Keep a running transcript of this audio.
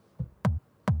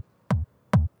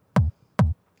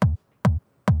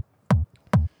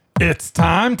It's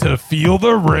time to feel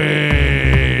the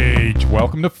rage.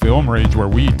 Welcome to Film Rage, where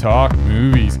we talk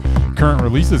movies, current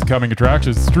releases, coming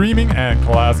attractions, streaming, and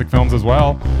classic films as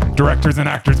well. Directors and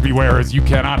actors beware, as you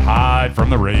cannot hide from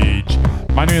the rage.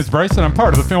 My name is Bryce, and I'm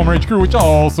part of the Film Rage crew, which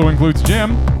also includes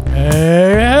Jim.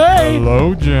 Hey!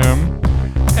 Hello, Jim.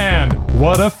 And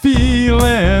what a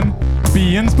feeling,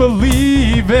 beings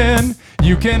believing.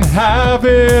 You can have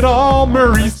it all.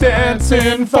 Murray's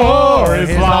dancing for his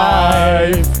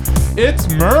life. It's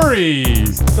Murray.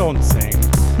 Don't sing.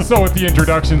 So with the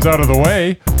introductions out of the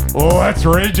way, let's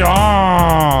rage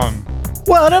on.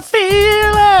 What a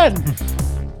feeling!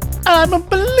 I'm a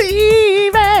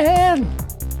believing.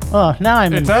 Oh, now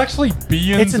I'm. It's actually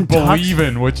beings It's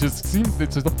believing, which it's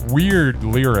a weird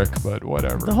lyric, but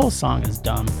whatever. The whole song is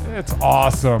dumb. It's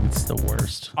awesome. It's the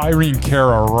worst. Irene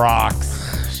Cara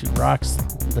rocks. She rocks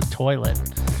the toilet.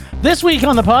 This week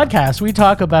on the podcast, we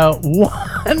talk about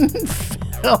one film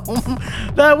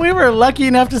that we were lucky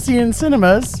enough to see in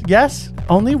cinemas. Yes,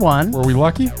 only one. Were we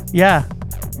lucky? Yeah,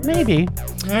 maybe.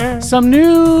 Some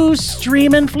new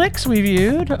streaming flicks we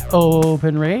viewed.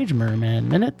 Open Rage, Merman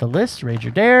Minute, The List, Rage or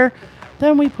Dare.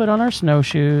 Then we put on our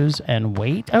snowshoes and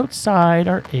wait outside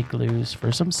our igloos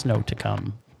for some snow to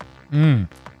come.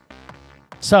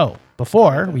 So,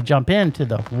 before we jump into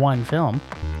the one film,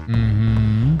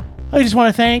 I just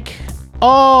want to thank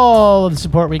all of the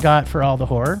support we got for All the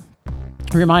Horror.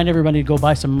 Remind everybody to go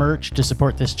buy some merch to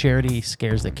support this charity,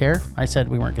 Scares That Care. I said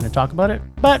we weren't going to talk about it,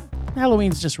 but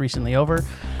Halloween's just recently over,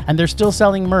 and they're still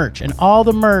selling merch, and all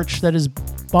the merch that is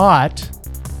bought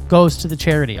goes to the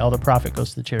charity. All the profit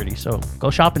goes to the charity, so go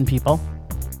shopping, people.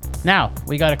 Now,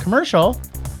 we got a commercial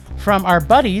from our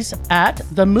buddies at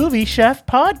the Movie Chef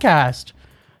Podcast.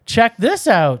 Check this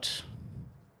out.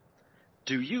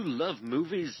 Do you love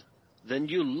movies? Then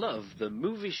you'll love the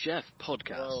Movie Chef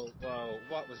Podcast. Whoa,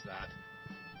 what was that?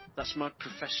 That's my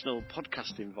professional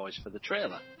podcasting voice for the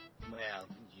trailer. Well,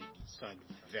 you sound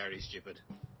very stupid.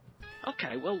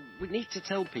 Okay, well, we need to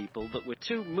tell people that we're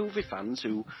two movie fans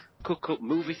who cook up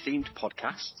movie-themed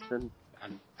podcasts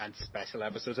And special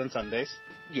episodes on Sundays.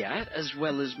 yeah, as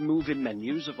well as movie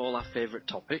menus of all our favourite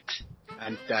topics.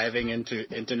 And diving into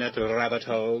internet rabbit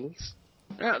holes.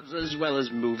 As well as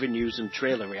movie news and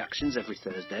trailer reactions every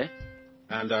Thursday.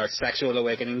 And our sexual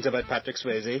awakenings about Patrick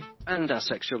Swayze. And our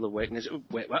sexual awakenings...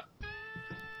 Wait, what?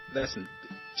 Listen,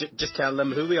 just tell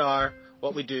them who we are,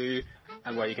 what we do,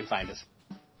 and where you can find us.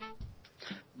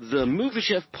 The Movie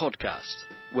Chef Podcast,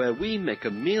 where we make a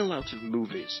meal out of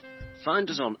movies. Find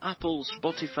us on Apple,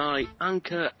 Spotify,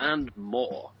 Anchor, and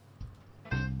more.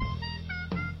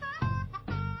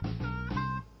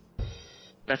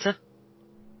 Better?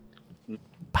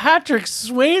 Patrick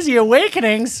Swayze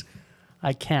Awakenings.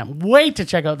 I can't wait to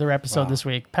check out their episode this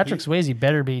week. Patrick Swayze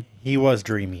better be. He was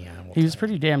dreamy. He was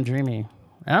pretty damn dreamy.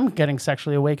 I'm getting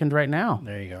sexually awakened right now.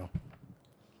 There you go.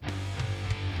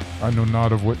 I know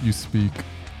not of what you speak.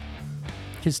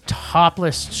 His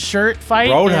topless shirt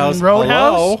fight Roadhouse. in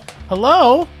Roadhouse.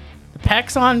 Hello? The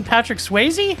pecs on Patrick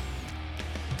Swayze?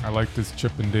 I like this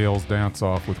Chippendales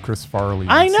dance-off with Chris Farley.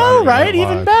 I on know, Saturday right? Night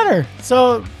Even Live. better.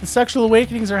 So the sexual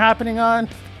awakenings are happening on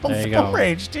There you Film go.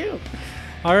 Rage too.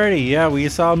 Alrighty, yeah, we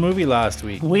saw a movie last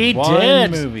week. We One did.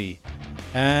 movie.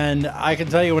 And I can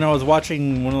tell you, when I was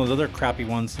watching one of those other crappy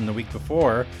ones from the week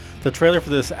before, the trailer for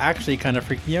this actually kind of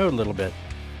freaked me out a little bit.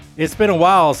 It's been a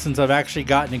while since I've actually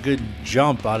gotten a good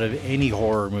jump out of any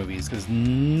horror movies, because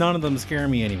none of them scare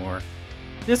me anymore.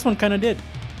 This one kind of did.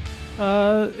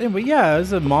 Anyway, yeah,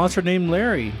 it's a monster named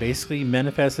Larry. Basically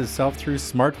manifests itself through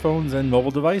smartphones and mobile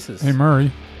devices. Hey,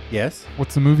 Murray, Yes?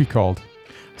 what's the movie called?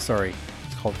 Sorry.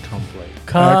 It's called Come Play.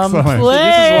 Come Excellent. play.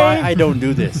 This is why I don't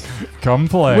do this. Come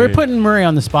play. We're putting Murray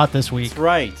on the spot this week. That's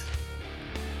right.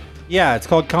 Yeah, it's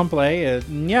called Come Play.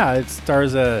 Yeah, it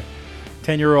stars a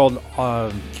 10-year-old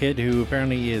kid who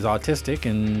apparently is autistic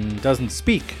and doesn't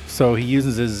speak. So he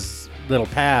uses his little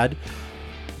pad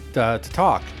to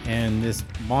talk. And this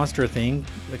monster thing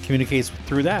communicates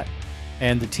through that.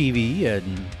 And the TV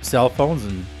and cell phones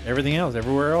and everything else,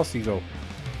 everywhere else you go.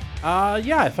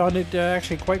 Yeah, I found it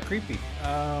actually quite creepy.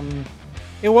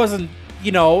 It wasn't,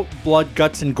 blood,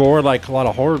 guts, and gore like a lot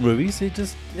of horror movies.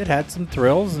 It had some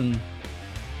thrills and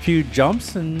a few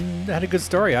jumps and had a good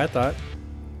story, I thought.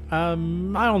 I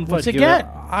don't know if What's I'd it give get?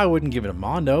 I wouldn't give it a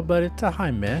Mondo, but it's a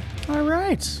high meh. All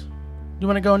right. You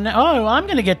want to go now? Oh, I'm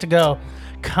going to get to go.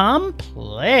 Come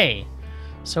play.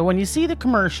 So when you see the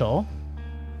commercial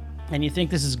and you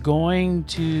think this is going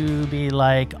to be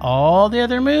like all the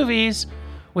other movies,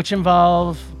 which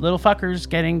involve little fuckers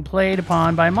getting played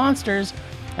upon by monsters,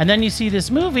 and then you see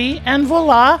this movie and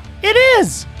voila, it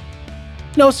is.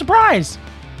 No surprise.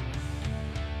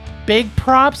 Big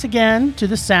props again to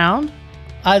the sound.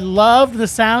 I loved the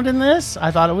sound in this.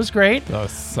 I thought it was great. The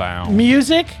sound.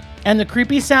 Music and the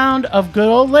creepy sound of good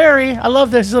old Larry. I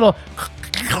love this little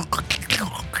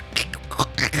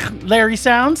Larry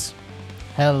sounds.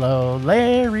 Hello,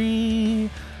 Larry.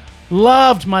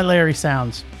 Loved my Larry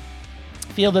sounds.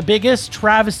 Feel the biggest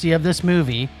travesty of this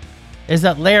movie is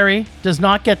that Larry does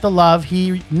not get the love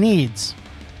he needs.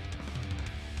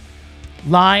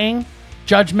 Lying,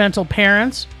 judgmental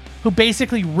parents who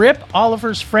basically rip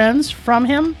Oliver's friends from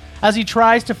him as he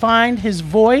tries to find his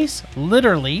voice,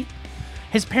 literally.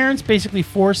 His parents basically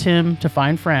force him to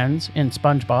find friends in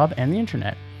SpongeBob and the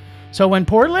internet. So when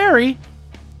poor Larry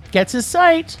gets his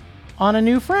sight on a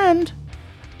new friend,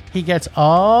 he gets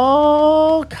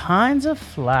all kinds of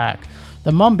flack.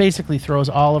 The mom basically throws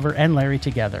Oliver and Larry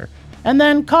together and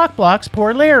then cockblocks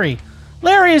poor Larry.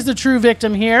 Larry is the true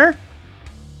victim here,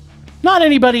 not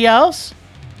anybody else.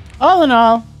 All in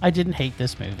all, I didn't hate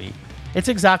this movie. It's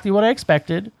exactly what I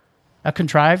expected. A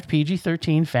contrived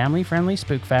PG-13 family-friendly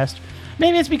spook fest.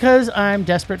 Maybe it's because I'm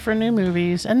desperate for new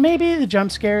movies, and maybe the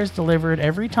jump scares delivered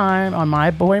every time on my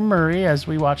boy Murray as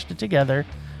we watched it together,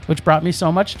 which brought me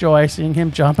so much joy seeing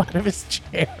him jump out of his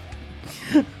chair.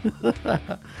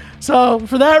 So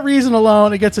for that reason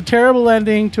alone, it gets a terrible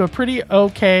ending to a pretty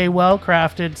okay,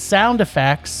 well-crafted sound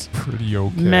effects. Pretty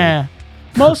okay. Meh.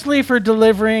 Mostly for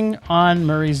delivering on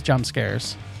Murray's jump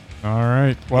scares. All right.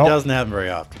 It Well, doesn't happen very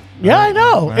often. Yeah, I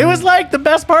know. It was like the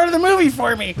best part of the movie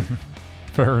for me.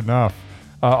 fair enough.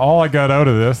 All I got out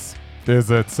of this is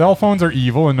that cell phones are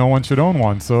evil and no one should own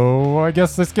one. So I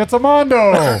guess this gets a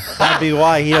mondo. That'd be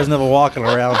why he doesn't have a walking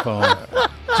around phone.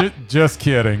 Just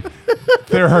kidding.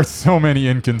 There are so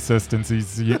many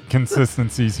consistencies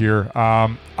here.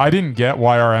 I didn't get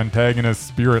why our antagonist,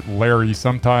 Spirit Larry,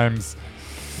 sometimes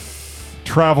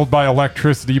traveled by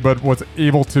electricity but was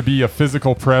able to be a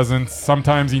physical presence.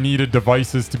 Sometimes he needed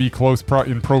devices to be close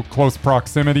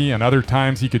proximity, and other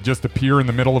times he could just appear in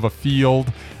the middle of a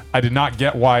field. I did not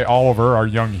get why Oliver, our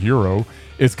young hero,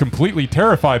 is completely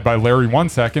terrified by Larry one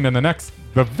second and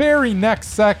the very next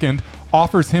second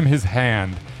offers him his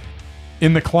hand.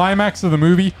 In the climax of the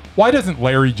movie, why doesn't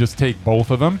Larry just take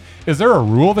both of them? Is there a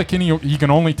rule that he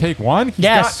can only take one?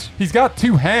 Yes. He's got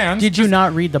two hands. Did you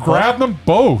not read the book? Grab them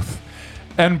both.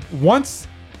 And once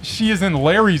she is in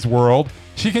Larry's world,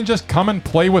 she can just come and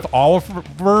play with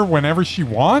Oliver whenever she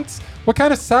wants? What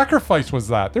kind of sacrifice was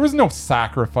that? There was no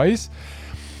sacrifice.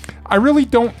 I really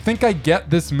don't think I get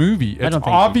this movie. It's don't think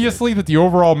obviously that the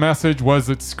overall message was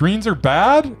that screens are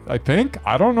bad, I think.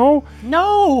 I don't know.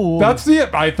 No. That's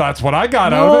what I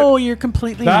got out of No, it. you're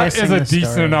completely That missing is a the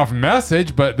decent story. enough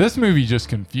message, but this movie just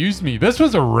confused me. This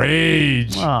was a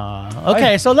rage.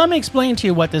 Okay, so let me explain to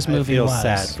you what this I movie feel was.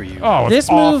 sad for you. Oh, it's This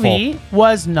awful. movie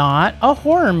was not a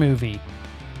horror movie.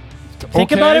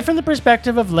 Think about Okay. it from the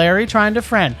perspective of Larry trying to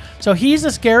friend. So he's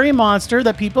a scary monster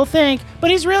that people think, but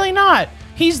he's really not.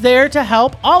 He's there to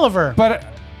help Oliver. But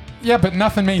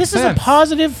nothing made This sense. is a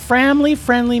positive,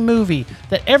 family-friendly movie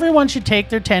that everyone should take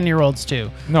their 10-year-olds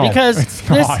to. No, because it's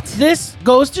not. this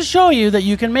goes to show you that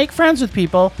you can make friends with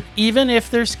people even if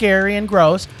they're scary and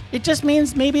gross. It just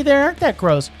means maybe they aren't that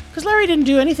gross. Because Larry didn't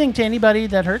do anything to anybody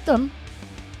that hurt them,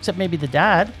 except maybe the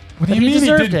dad. What do But you mean he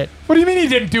deserved didn't? it. What do you mean he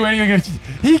didn't do anything?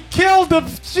 He killed the.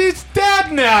 She's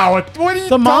dead now. What are you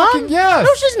The mom? talking? Yes.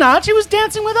 No, she's not. She was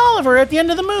dancing with Oliver at the end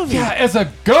of the movie. Yeah, as a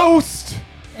ghost.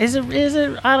 Is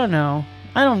it? I don't know.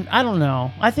 I don't know.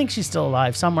 I think she's still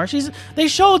alive somewhere. They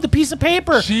showed the piece of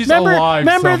paper. She's alive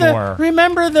somewhere.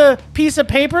 Remember the piece of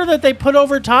paper that they put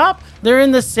over top? They're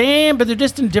in the same, but they're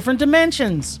just in different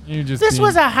dimensions. This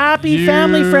was a happy,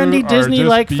 family-friendly,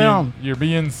 Disney-like film. You're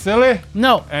being silly,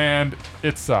 No, and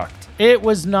it sucked. it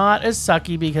was not as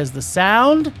sucky because the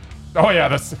sound Oh yeah,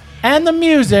 that's and the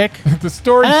music the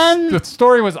story. And- The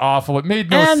story was awful. It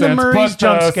made no and the sense. Murray's but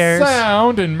jump the scares.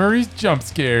 sound and Murray's jump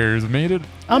scares made it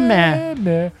a meh.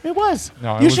 meh. It was.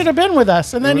 No, it You was- should have been with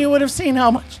us, and then was- you would have seen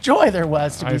how much joy there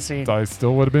was to be seen. I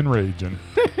still would have been raging.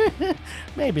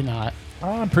 Maybe not.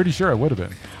 I'm pretty sure I would have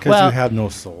been. Because Well, you have no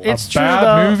soul. It's A true, bad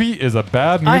though. movie is a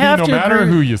bad I movie, have no to matter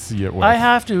agree. who you see it with. I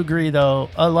have to agree, though.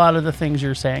 A lot of the things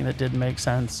you're saying that didn't make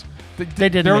sense. They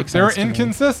didn't make They're sense to me.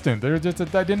 inconsistent. They're just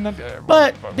I didn't.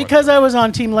 But whatever. because I was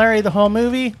on Team Larry the whole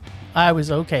movie, I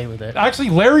was okay with it. Actually,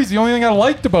 Larry's the only thing I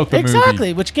liked about the movie.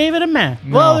 Exactly, which gave it a meh.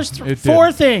 No, Well, there's it four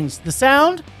didn't. things: the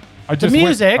sound, I just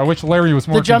music, I wish Larry was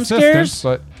more the jump consistent, scares,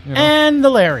 but you know. and the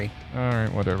Larry. All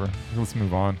right, whatever. Let's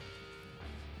move on.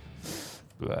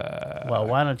 Blah. Well,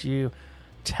 why don't you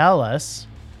tell us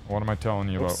What am I telling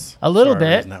you about? A little Sorry,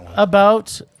 bit isn't that one?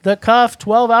 about the Cuff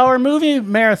 12-hour movie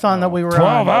marathon that we were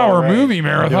on. 12-hour right. movie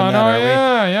marathon. Doing that,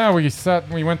 Oh are we?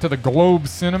 yeah. We went to the Globe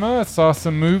Cinema, saw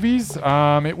some movies.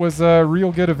 It was a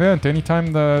real good event.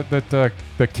 Anytime the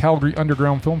Calgary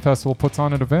Underground Film Festival puts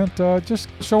on an event, just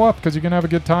show up because you're gonna have a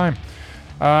good time.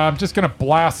 I'm just gonna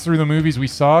blast through the movies we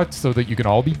saw so that you can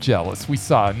all be jealous. We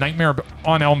saw Nightmare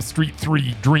on Elm Street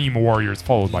 3: Dream Warriors,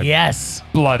 followed by Yes.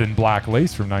 Blood and Black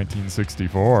Lace from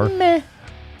 1964. Meh.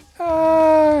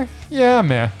 Yeah,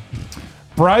 meh.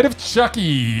 Bride of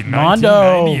Chucky,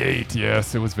 Mondo. 1998.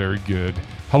 Yes, it was very good.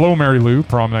 Hello, Mary Lou,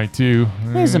 Prom Night 2.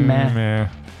 It was a meh.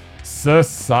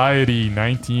 Society,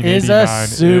 1989. Is a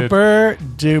super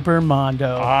duper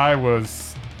Mondo.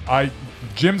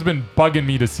 Jim's been bugging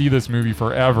me to see this movie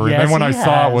forever. Yes, and then when I he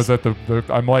saw it has. was at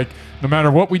I'm like, no matter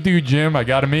what we do, Jim, I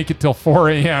got to make it till 4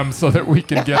 a.m. so that we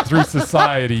can get through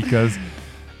Society because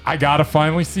I got to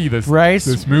finally see this. Right.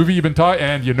 This movie you've been talking.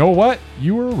 And you know what?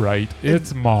 You were right.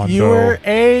 It's Mondo. You were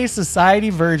a Society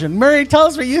virgin. Murray, tell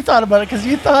us what you thought about it because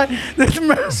you thought that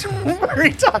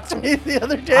Murray talked to me the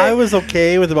other day. I was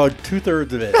okay with about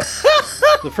 2/3 of it.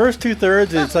 The first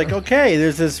 2/3, it's like, okay,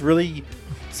 there's this really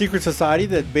secret society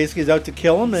that basically is out to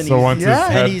kill him, and So once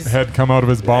and his head come out of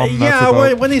his bum, that's yeah,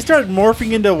 about... when they started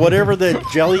morphing into whatever the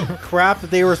jelly crap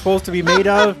that they were supposed to be made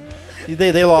of,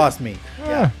 they lost me.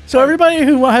 Yeah. So everybody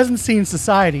who hasn't seen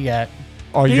Society yet,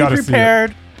 Oh, you be got to see it.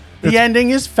 prepared. The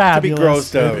ending is To be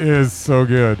fabulous. grossed out. It is so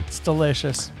good. It's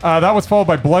delicious. That was followed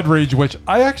by Blood Rage, which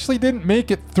I actually didn't make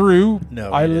it through.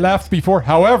 No, I you didn't. left before.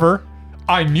 However,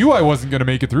 I knew I wasn't going to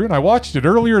make it through, and I watched it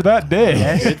earlier that day.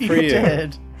 Yes, Good for you.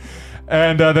 did.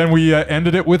 And then we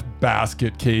ended it with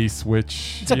Basket Case,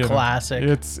 which It's a you know, classic.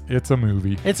 It's a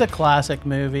movie. It's a classic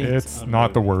movie. It's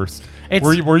not the worst.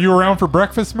 It's- Were you around for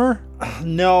breakfast, Mur?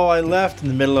 No, I left in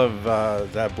the middle of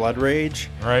that Blood Rage.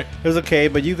 Right. It was okay,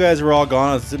 but you guys were all gone.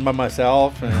 I was sitting by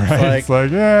myself, and Right. it's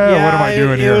like, what am I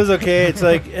doing it here? was okay. It's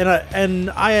like, and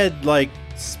I had like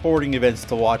sporting events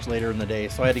to watch later in the day,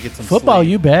 so I had to get some Football,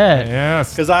 you bet.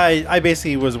 Yes. because I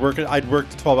basically was working. I'd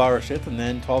worked a 12-hour shift and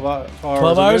then 12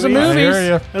 12 hours of I movies. hear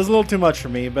ya. It was a little too much for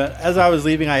me, but as I was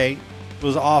leaving, I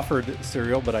was offered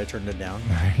cereal, but I turned it down.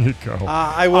 There you go.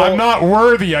 I will. I'm not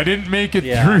worthy. I didn't make it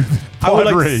Yeah. through I would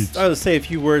Blood like Rage. to say a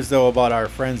few words though about our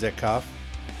friends at Cuff.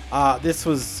 This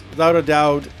was without a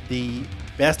doubt the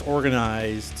best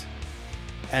organized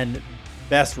and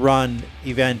best run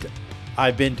event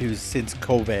I've been to since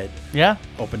COVID Yeah.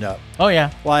 opened up. Oh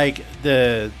yeah. Like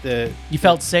the You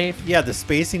felt safe. yeah, the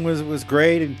spacing was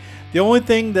great, and the only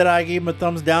thing that I gave them a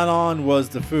thumbs down on was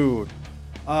the food.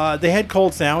 They had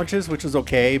cold sandwiches, which was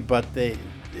okay, but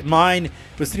mine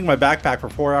was sitting in my backpack for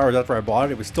 4 hours after I bought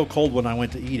it. It was still cold when I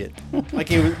went to eat it.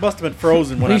 Like must have been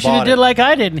frozen when You I should have bought did it. like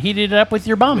I did and heated it up with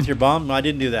your bum. With your bum? I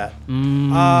didn't do that. bum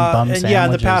And yeah, in the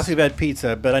sandwiches. past we've had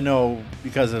pizza, but I know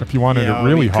because of If you wanted it we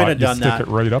really couldn't hot, have you done stick that. it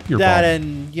right up your that bum.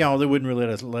 and they wouldn't really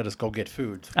let us go get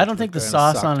food. I don't think the Which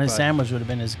sauce sucked, on his but- sandwich would have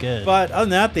been as good. But other than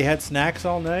that, they had snacks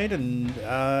all night, and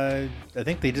I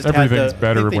think they just Everything's had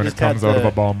better when it comes out of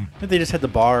a bum. I think they just had the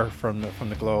bar from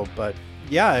the Globe, but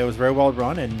yeah, it was very well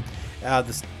run, and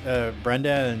Brenda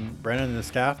and Brennan and the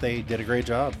staff, they did a great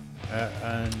job.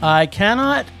 And I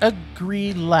cannot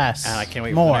agree less. I can't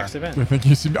wait more. for the next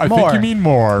event. I think you More. mean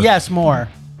more. Yes, more.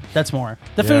 That's more.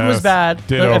 The food was Yes, bad.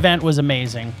 ditto. The event was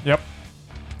amazing. Yep.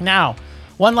 Now,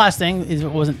 one last thing is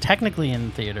it wasn't technically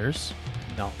in theaters,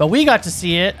 No, but we got to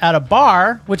see it at a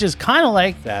bar, which is kind of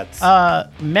like that's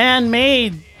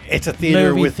man-made it's a theater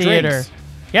movie with theater. drinks.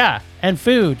 Yeah, and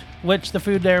food, which the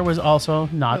food there was also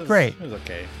not great. It was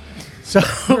okay. So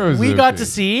was we got okay. to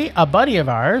see a buddy of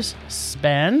ours,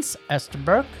 Spence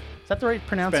Esterbrook. Is that the right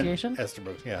pronunciation?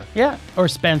 Esterbrook, yeah. Yeah, or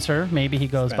Spencer. Maybe he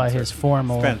goes by Spencer. his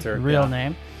formal Spencer, real yeah.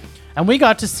 name. And we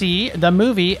got to see the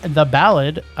movie The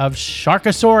Ballad of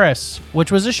Sharkosaurus,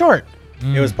 which was a short.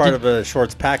 It was part of a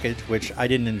shorts package, which I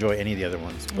didn't enjoy any of the other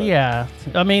ones. But Yeah.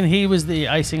 I mean, he was the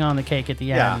icing on the cake at the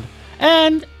Yeah. end.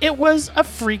 And it was a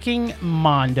freaking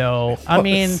mondo. I was.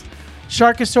 mean,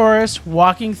 Sharkosaurus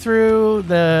walking through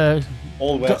the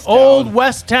Old West old Town.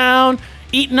 West Town,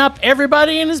 eating up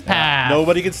everybody in his path.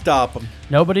 Nobody could stop him.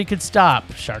 Nobody could stop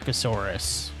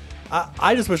Sharkosaurus.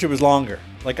 I just wish it was longer.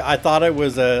 Like I thought it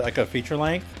was like a feature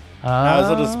length. I was a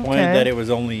little disappointed okay. that it was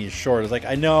only short. It's like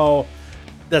I know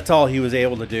that's all he was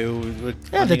able to do. With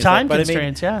Yeah, hunting the and stuff, time but I mean,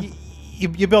 constraints, yeah.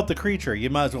 You built the creature.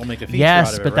 You might as well make a feature out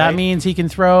Yes, of it, but that right? means he can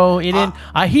throw it in.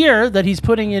 I hear that he's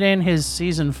putting it in his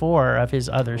season 4 of his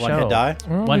other One show. Hit Die?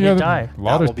 Well, One yeah, Hit the- Die. A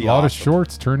lot That of will be lot of awesome.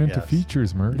 shorts turn into Yes.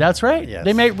 features, Murray. That's right. Yes.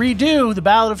 They may redo the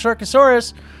Ballad of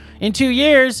Sharkosaurus in 2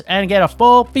 years and get a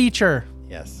full feature.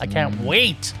 Yes. I can't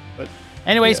wait. But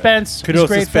Anyway, Spence, Kudos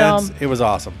great to Spence. film. It was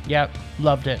awesome. Yep,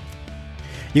 loved it.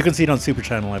 You can see it on Super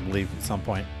Channel, I believe, at some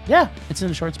point. Yeah, it's in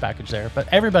the shorts package there. But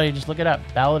everybody, just look it up.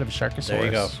 Ballad of Sharkosaurus. There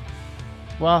you go.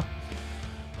 Well,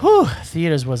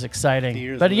 theaters was exciting.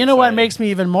 Theaters But was you know what exciting. makes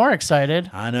me even more excited?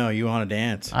 I know, you want to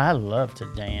dance. I love to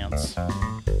dance.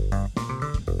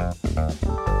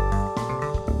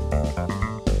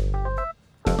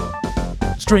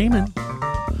 Streaming.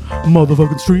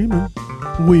 Motherfucking streaming.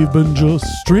 We've been just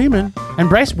streaming. And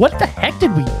Bryce, what the heck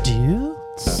did we do?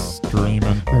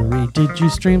 Streaming. Marie, did you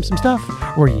stream some stuff?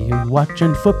 Were you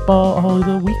watching football all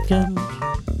the weekend?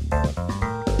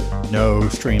 No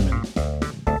streaming.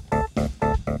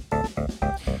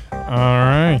 All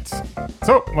right.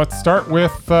 So let's start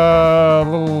with a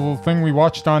little thing we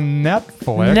watched on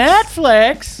Netflix.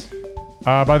 Netflix?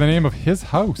 By the name of His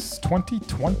House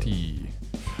 2020.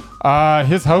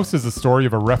 His House is a story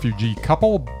of a refugee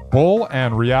couple, Bull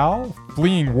and Rial,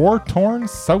 fleeing war-torn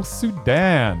South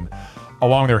Sudan.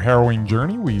 Along their harrowing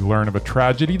journey, we learn of a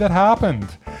tragedy that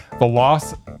happened. The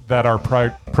loss that our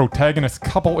protagonist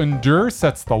couple endure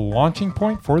sets the launching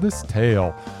point for this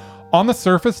tale. On the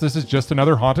surface, this is just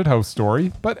another haunted house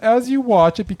story, but as you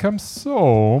watch, it becomes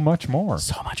so much more.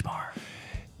 So much more.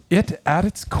 It, at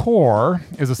its core,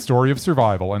 is a story of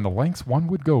survival and the lengths one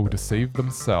would go to save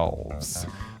themselves.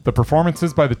 The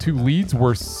performances by the two leads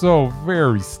were so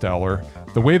very stellar.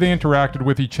 The way they interacted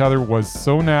with each other was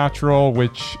so natural,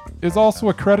 which is also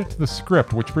a credit to the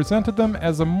script, which presented them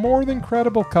as a more than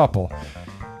credible couple.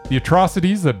 The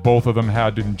atrocities that both of them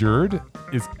had endured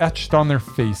is etched on their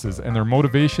faces, and their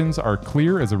motivations are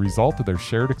clear as a result of their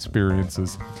shared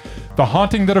experiences. The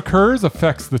haunting that occurs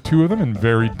affects the two of them in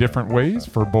very different ways.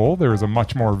 For Bull, there is a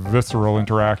much more visceral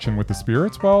interaction with the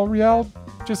spirits, while Rial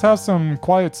just has some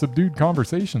quiet, subdued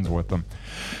conversations with them.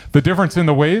 The difference in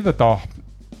the way that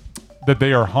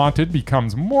they are haunted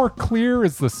becomes more clear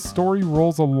as the story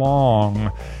rolls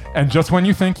along. And just when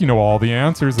you think you know all the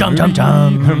answers,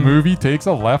 the movie takes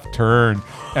a left turn.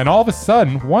 And all of a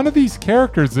sudden, one of these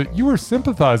characters that you were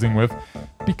sympathizing with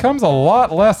becomes a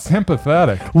lot less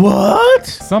sympathetic. What?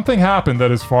 Something happened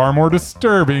that is far more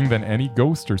disturbing than any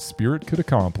ghost or spirit could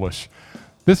accomplish.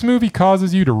 This movie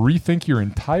causes you to rethink your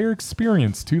entire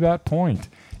experience to that point.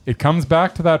 It comes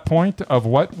back to that point of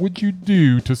what would you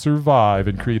do to survive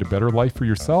and create a better life for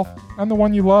yourself and the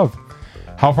one you love.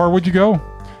 How far would you go?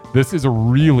 This is a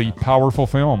really powerful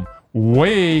film.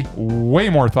 Way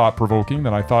more thought-provoking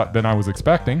than I was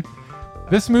expecting.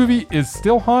 This movie is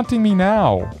still haunting me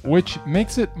now, which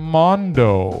makes it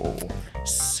Mondo.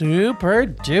 Super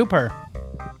duper.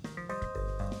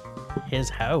 His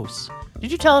House.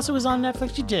 Did you tell us it was on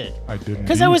Netflix? You did. I didn't.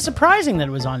 Because that was surprising that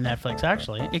it was on Netflix,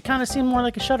 actually. It kind of seemed more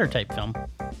like a Shudder type film.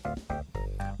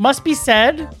 Must be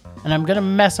said, and I'm going to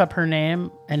mess up her name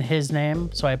and his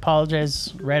name, so I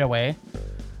apologize right away.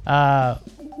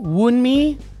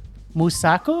 Wunmi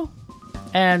Musako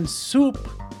and Soup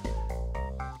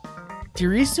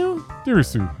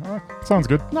Dirisu, sounds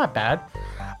good. not bad,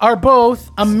 are both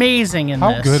amazing in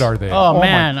How this. good are they? Oh, Oh my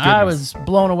man, I goodness. was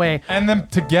blown away. And them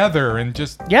together and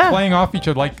just Yeah. playing off each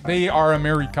other like they are a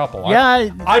married couple. Yeah,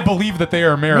 I believe that they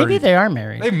are married. maybe they are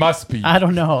married. They must be. I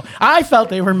don't know. I felt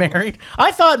they were married.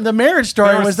 I thought The Marriage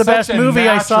Story There was the such best a movie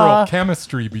I saw. natural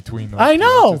chemistry between them. I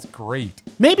know. It's great.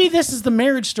 Maybe this is the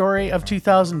Marriage Story of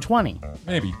 2020.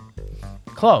 Maybe.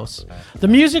 Close. The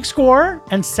music score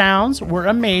and sounds were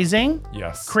amazing.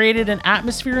 Yes. Created an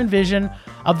atmosphere and vision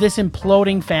of this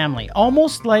imploding family,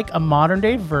 almost like a modern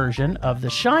day version of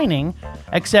The Shining,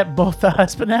 except both the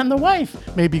husband and the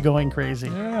wife may be going crazy.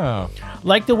 Yeah.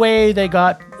 Like the way they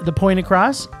got the point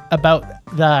across about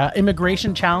the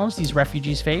immigration challenge these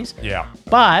refugees face. Yeah.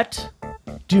 But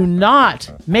do not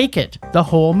make it the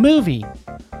whole movie,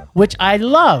 which I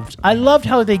loved. I loved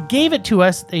how they gave it to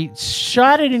us. They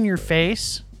shot it in your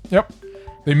face. Yep.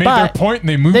 They made But their point and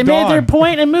they moved on. They made their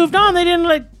point and moved on. They didn't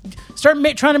like start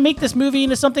trying to make this movie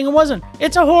into something it wasn't.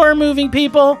 It's a horror movie,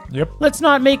 people. Yep. Let's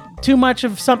not make too much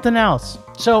of something else.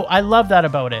 So I love that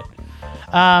about it.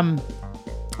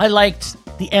 I liked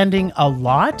the ending a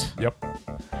lot. Yep.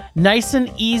 Nice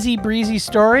and easy breezy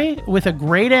story with a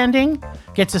great ending.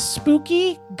 Gets a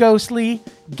spooky, ghostly,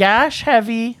 gash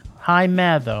heavy high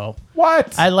meh though.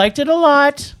 What? I liked it a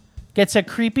lot. Gets a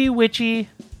creepy, witchy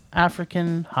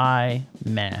African high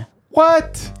meh.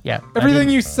 What? Yeah. Everything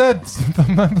you said,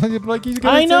 like he's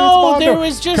gonna I say know, it's Mondo. there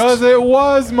was just- because it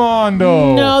was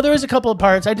Mondo. No, there was a couple of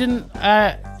parts. I didn't.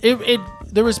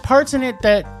 There was parts in it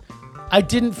that I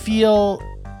didn't feel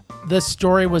the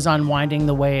story was unwinding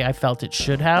the way I felt it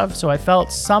should have. So I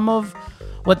felt some of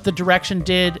what the direction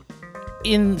did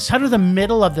in sort of the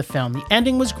middle of the film. The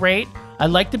ending was great. I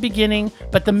liked the beginning,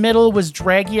 but the middle was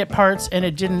draggy at parts, and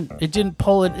it didn't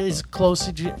pull it as close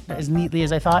as neatly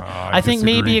as I thought. I think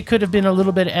maybe disagree. it could have been a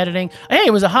little bit of editing. Hey,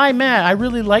 it was a high man. I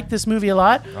really liked this movie a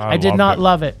lot. I did loved not it.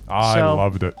 love it. I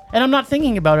loved it. And I'm not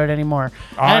thinking about it anymore.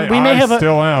 And I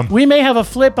still am. We may have a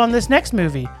flip on this next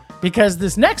movie, because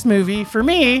this next movie for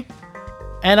me,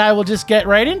 and I will just get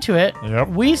right into it. Yep.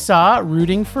 We saw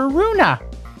Rooting for Runa.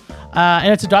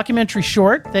 And it's a documentary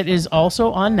short that is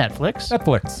also on Netflix.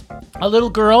 Netflix. A little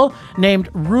girl named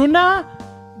Runa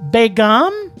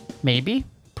Begum, maybe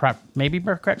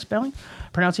correct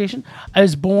pronunciation,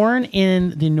 is born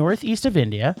in the northeast of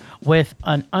India with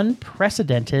an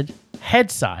unprecedented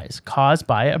head size caused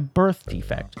by a birth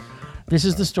defect. This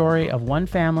is the story of one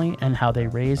family and how they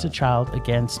raise a child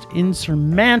against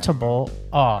insurmountable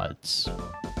odds.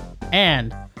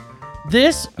 And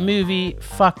this movie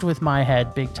fucked with my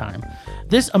head big time.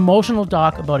 This emotional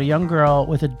doc about a young girl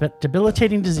with a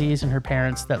debilitating disease and her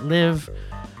parents that love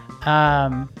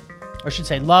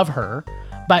her,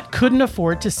 but couldn't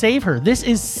afford to save her. This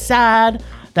is sad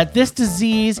that this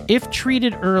disease, if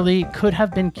treated early, could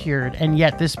have been cured, and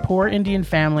yet this poor Indian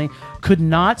family could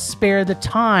not spare the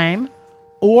time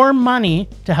or money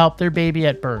to help their baby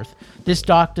at birth. This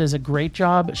doc does a great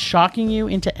job shocking you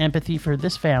into empathy for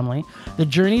this family, the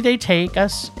journey they take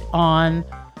us on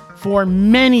for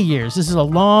many years. This is a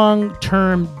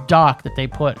long-term doc that they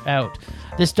put out.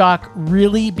 This doc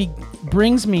really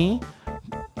brings me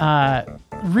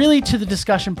really to the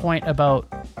discussion point about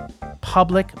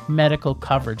public medical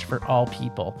coverage for all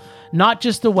people, not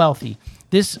just the wealthy.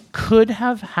 This could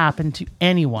have happened to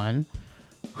anyone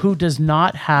who does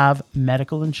not have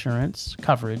medical insurance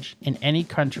coverage in any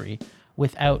country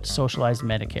without socialized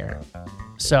Medicare.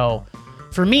 So,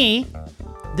 for me,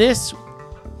 this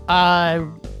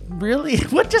really,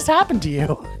 what just happened to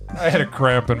you? I had a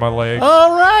cramp in my leg.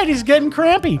 All right, he's getting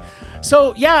crampy.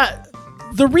 So, yeah,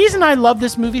 the reason I love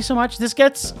this movie so much, this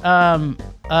gets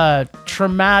a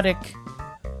traumatic,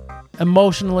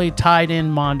 emotionally tied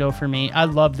in mondo for me. I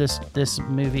love this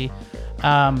movie.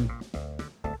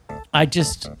 I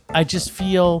just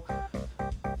feel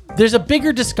there's a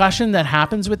bigger discussion that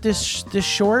happens with this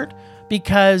short,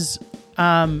 because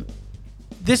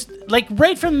this, like,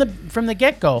 right from the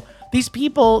get-go, these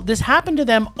people, this happened to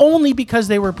them only because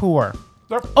they were poor.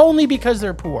 Yep. Only because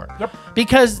they're poor. Yep.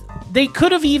 Because they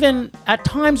could have even, at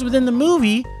times within the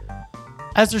movie,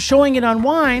 as they're showing it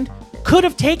unwind, could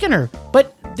have taken her.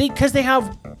 But because they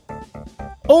have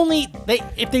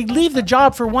if they leave the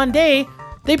job for one day,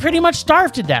 they pretty much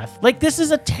starve to death. Like, this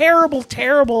is a terrible,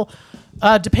 terrible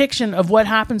depiction of what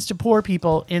happens to poor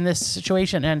people in this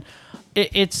situation. And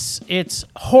it's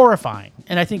horrifying.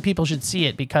 And I think people should see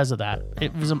it because of that.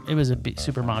 It was a big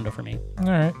super mondo for me. All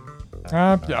right.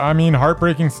 I mean,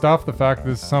 heartbreaking stuff. The fact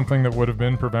this is something that would have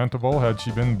been preventable had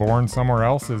she been born somewhere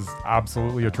else is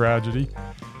absolutely a tragedy.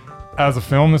 As a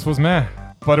film, this was meh,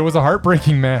 but it was a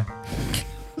heartbreaking meh.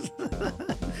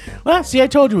 Well, see, I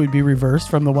told you we'd be reversed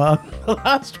from the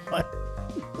last one.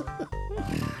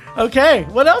 Okay,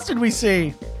 what else did we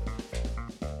see?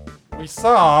 We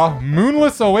saw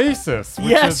Moonless Oasis.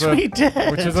 Yes, we did.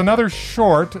 Which is another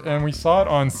short, and we saw it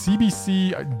on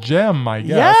CBC Gem, I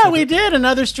guess. Yeah, we did.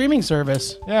 Another streaming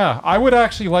service. Yeah, I would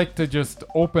actually like to just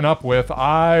open up with,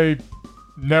 I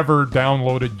never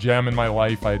downloaded Gem in my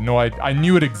life. I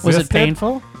knew it existed. Was it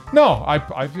painful? No,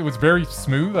 it was very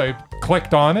smooth. I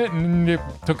clicked on it, and it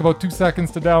took about 2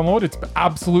 seconds to download. It's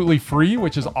absolutely free,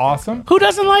 which is awesome. Who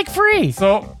doesn't like free?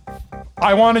 So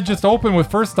I want to just open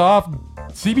with, first off,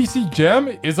 CBC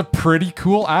Gem is a pretty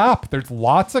cool app. There's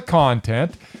lots of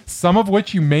content, some of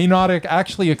which you may not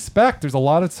actually expect. There's a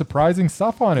lot of surprising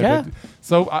stuff on it. Yeah.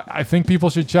 So I think people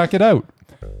should check it out.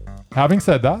 Having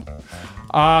said that,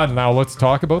 now let's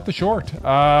talk about the short.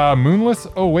 Moonless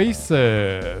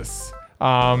Oasis.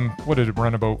 What did it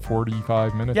run, about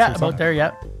 45 minutes? Yeah, or something? about there,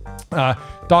 yeah.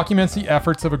 Documents the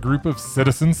efforts of a group of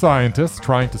citizen scientists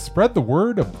trying to spread the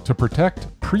word to protect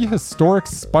prehistoric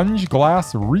sponge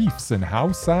glass reefs in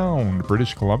Howe Sound,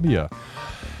 British Columbia.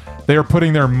 They are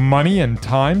putting their money and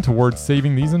time towards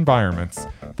saving these environments.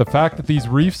 The fact that these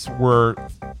reefs were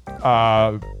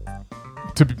thought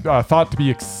to be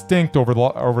extinct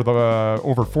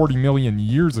over 40 million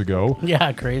years ago,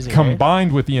 Yeah, crazy. right?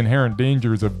 combined with the inherent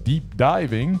dangers of deep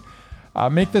diving,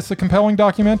 make this a compelling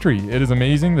documentary. It is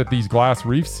amazing that these glass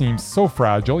reefs seem so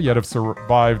fragile, yet have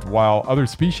survived while other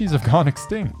species have gone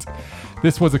extinct.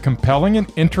 This was a compelling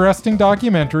and interesting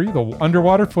documentary. The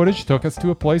underwater footage took us to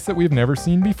a place that we've never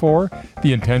seen before.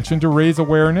 The intention to raise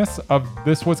awareness of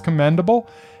this was commendable,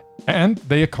 and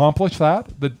they accomplished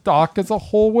that. The doc as a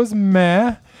whole was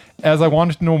meh, as I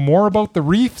wanted to know more about the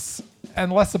reefs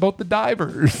and less about the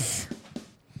divers.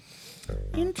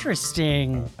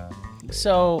 Interesting.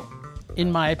 So,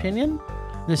 in my opinion,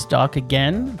 this doc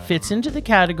again fits into the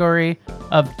category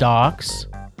of docs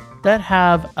that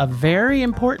have a very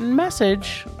important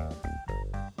message,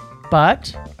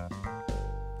 but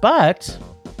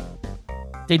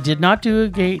they did not do a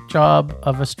great job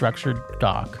of a structured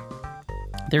doc.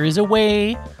 There is a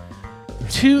way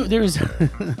to, there's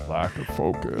Lack of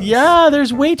focus. yeah,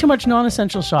 there's way too much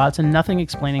non-essential shots and nothing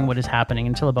explaining what is happening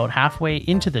until about halfway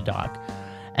into the dock.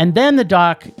 And then the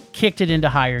dock kicked it into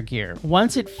higher gear.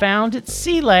 Once it found its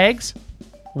sea legs,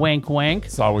 wink wink,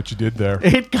 Saw what you did there.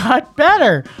 it got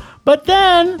better. But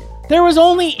then there was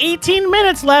only 18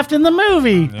 minutes left in the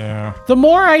movie. Yeah. The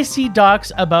more I see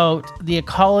docs about the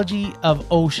ecology of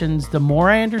oceans, the more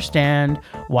I understand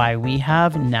why we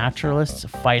have naturalists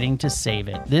fighting to save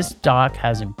it. This doc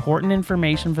has important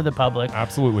information for the public,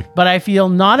 Absolutely. but I feel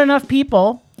not enough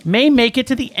people may make it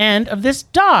to the end of this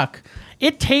doc.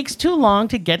 It takes too long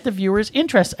to get the viewer's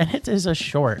interest, and it is a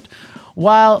short.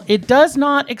 While it does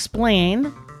not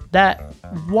explain that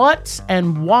what's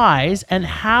and whys and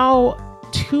how,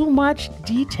 too much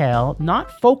detail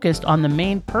not focused on the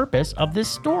main purpose of this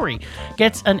story.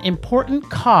 Gets an important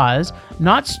cause,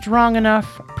 not strong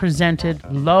enough presented,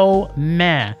 low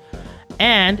meh.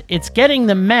 And it's getting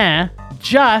the meh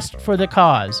just for the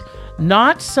cause.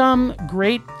 Not some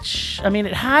great,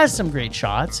 it has some great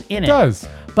shots in it. It does.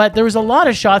 But there was a lot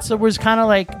of shots that was kind of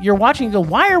like, you're watching and go,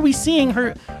 why are we seeing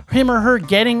him or her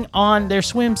getting on their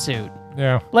swimsuit?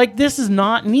 Yeah. Like, this is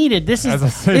not needed. This As I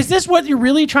is say- is this what you're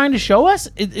really trying to show us?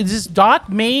 Is this doc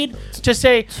made to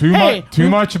say, Too hey,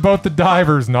 much about the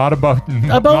divers, not about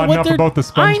not what enough they're, about the I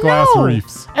sponge glass know.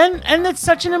 reefs. And it's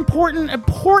such an important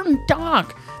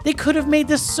doc. They could have made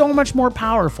this so much more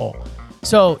powerful.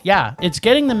 So yeah, it's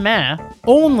getting the meh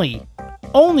only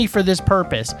for this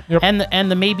purpose. Yep. And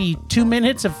the maybe 2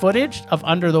 minutes of footage of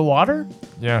under the water.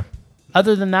 Yeah.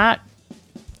 Other than that,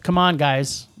 come on,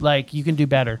 guys. Like, you can do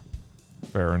better.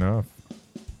 Fair enough.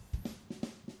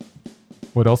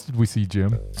 What else did we see,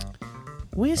 Jim?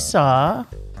 We saw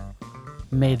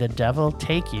May the Devil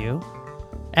Take You.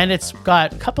 And it's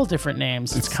got a couple different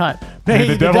names. It's got May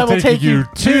the Devil Take You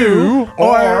 2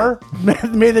 or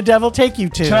May the Devil Take You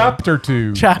 2. Chapter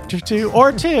 2. Chapter 2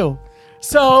 or 2.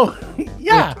 So,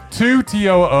 yeah. 2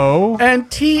 TOO,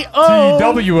 And TO.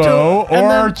 TWO, and or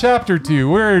then- Chapter 2.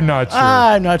 We're not sure.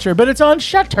 I'm not sure, but it's on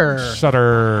Shutter.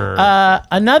 Shutter.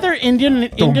 Another dum.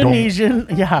 Indonesian,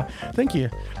 yeah, thank you.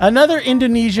 Another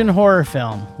Indonesian horror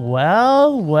film.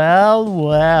 Well,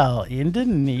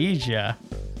 Indonesia.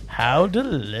 How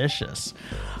delicious.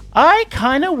 I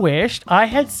kind of wished I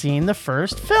had seen the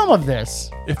first film of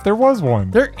this. if there was one.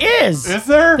 There is. Is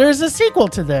there? There's a sequel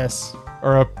to this.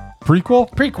 Or a prequel?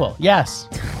 Prequel, yes.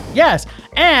 Yes.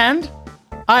 And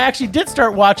I actually did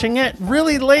start watching it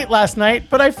really late last night,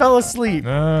 but I fell asleep.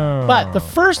 No. But the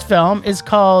first film is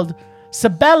called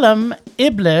Sebelum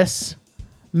Iblis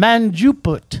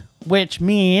Menjemput, which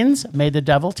means May the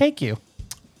Devil Take You.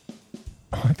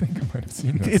 I think I might have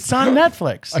seen this. It's on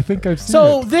Netflix. I think I've seen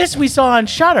So it. this we saw on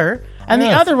Shudder, and the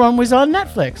Yes. other one was on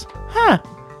Netflix. Huh.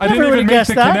 I Never didn't would've even make guessed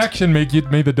the that. connection.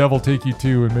 May the devil take you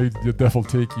too, and may the devil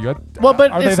take you. Well,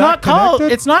 but Are they it's that not called.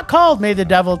 connected? It's not called May the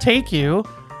Devil Take You.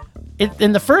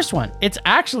 In the first one, it's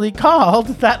actually called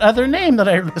that other name that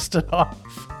I listed off.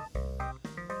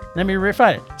 Let me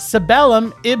refine it.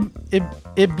 Sebelum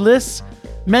Iblis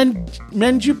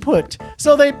Menjemput.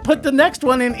 So they put the next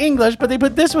one in English, but they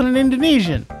put this one in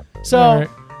Indonesian. So All right.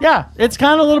 yeah, it's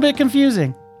kind of a little bit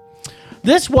confusing.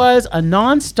 This was a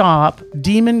non-stop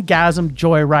demon-gasm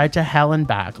joyride to hell and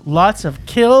back. Lots of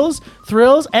kills,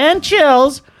 thrills, and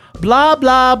chills. Blah,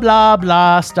 blah, blah,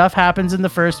 blah. Stuff happens in the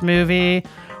first movie,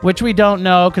 which we don't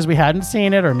know because we hadn't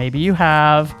seen it, or maybe you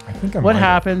have. I think I What might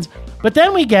have. happens? But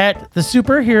then we get the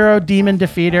superhero demon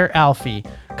defeater, Alfie,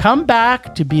 come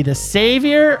back to be the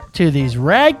savior to these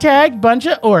ragtag bunch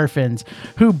of orphans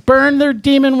who burn their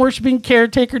demon-worshipping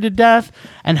caretaker to death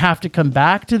and have to come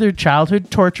back to their childhood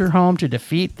torture home to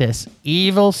defeat this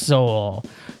evil soul.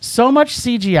 So much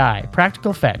CGI,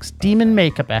 practical effects, demon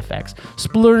makeup effects,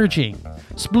 splurging,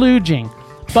 splooging,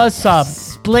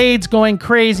 buzzsaw, blades going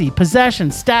crazy,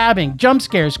 possession, stabbing, jump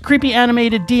scares, creepy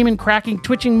animated demon cracking,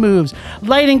 twitching moves,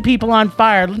 lighting people on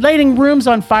fire, lighting rooms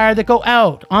on fire that go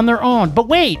out on their own. But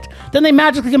wait, then they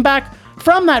magically come back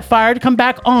from that fire to come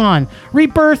back on,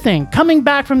 rebirthing, coming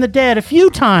back from the dead a few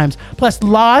times, plus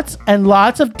lots and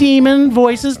lots of demon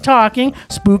voices talking,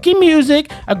 spooky music,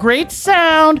 a great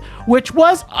sound, which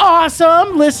was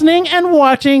awesome listening and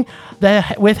watching.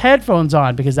 with headphones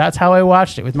on, because that's how I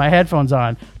watched it, with my headphones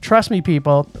on. Trust me,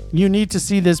 people, you need to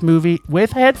see this movie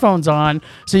with headphones on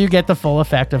so you get the full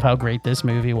effect of how great this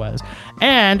movie was.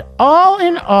 And all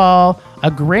in all,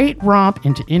 a great romp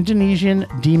into Indonesian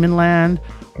demon land.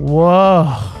 Whoa,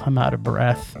 I'm out of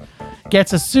breath.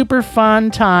 Gets a super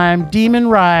fun time demon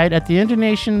ride at the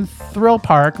Indonesian thrill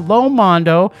park Lo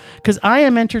Mondo, because I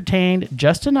am entertained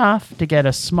just enough to get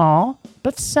a small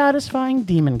but satisfying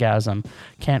demongasm.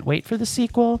 Can't wait for the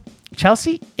sequel.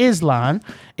 Chelsea Islan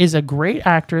is a great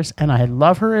actress, and I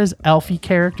love her as Elfie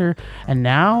character. And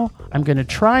now I'm going to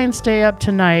try and stay up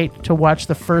tonight to watch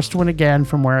the first one again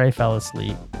from where I fell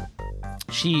asleep.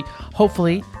 She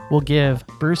hopefully will give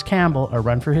Bruce Campbell a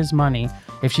run for his money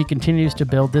if she continues to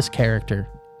build this character.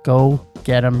 Go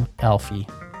get him, Elfie.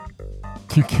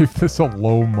 You gave this a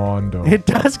low mondo. It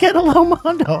does get a low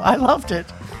mondo. I loved it.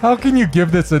 How can you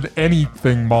give this an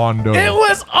anything mondo? It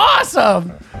was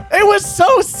awesome. It was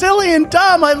so silly and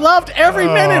dumb. I loved every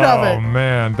minute of Oh it.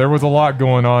 man, there was a lot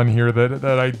going on here that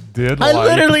I did I like.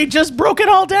 literally just broke it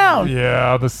all down.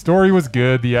 Yeah, the story was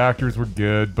good, the actors were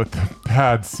good, but the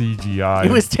bad CGI.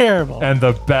 It was terrible. And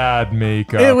the bad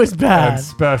makeup. It was bad. And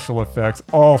special effects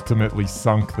ultimately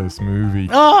sunk this movie.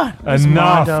 Oh, it was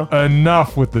Mondo.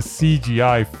 Enough with the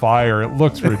CGI fire. It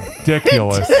looks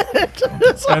ridiculous.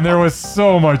 And there was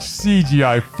so much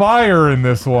CGI fire in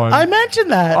this one. I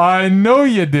mentioned that. I know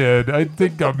you did. I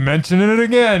think I'm mentioning it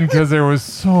again because there was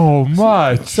so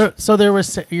much. So there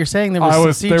was. You're saying there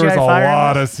was some CGI There was a fire?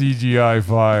 lot of CGI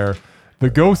fire. The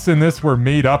ghosts in this were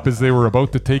made up as they were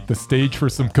about to take the stage for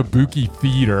some kabuki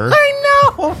theater.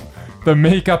 I know. The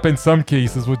makeup in some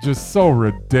cases was just so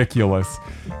ridiculous.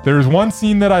 There's one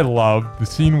scene that I loved, the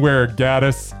scene where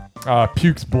Gaddis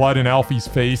pukes blood in Alfie's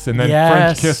face and then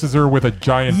French kisses her with a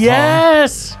giant tongue.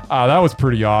 Yes. That was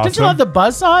pretty awesome. Did you love the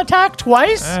buzzsaw attack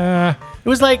twice? It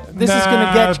was like, this is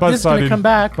gonna come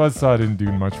back. Buzzsaw didn't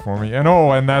do much for me. And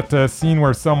that scene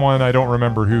where someone, I don't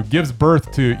remember who, gives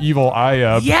birth to Evil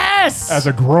Ayab. Yes. As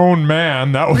a grown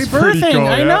man. That was pretty Rebirthing, cool.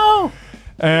 I know.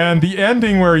 And the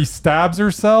ending where he stabs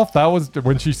herself, that was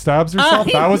when she stabs herself,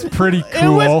 that was pretty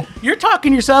cool. You're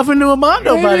talking yourself into a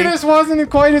mondo, buddy. Maybe this wasn't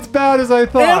quite as bad as I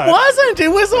thought. It wasn't. It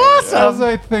was awesome. As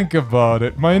I think about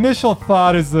it, my initial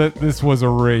thought is that this was a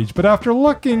rage, but after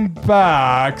looking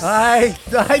back, I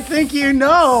think you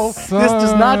know this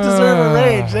does not deserve a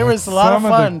rage. There was a lot of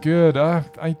fun. Some of the good.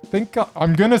 I think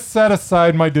I'm gonna set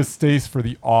aside my distaste for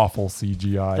the awful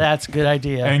CGI. That's a good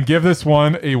idea. And give this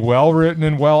one a well-written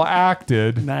and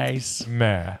well-acted. Nice.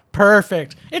 Meh.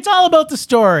 Perfect. It's all about the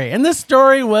story, and this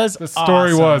story was The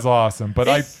story awesome. was awesome, but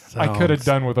I could have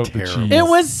done without terrible.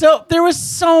 the cheese. There was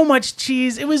so much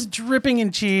cheese. It was dripping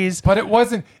in cheese. But it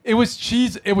wasn't. It was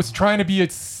cheese. It was trying to be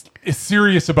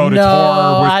serious about its No,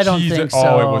 horror with I don't cheese. think Oh,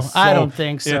 so. it was. I don't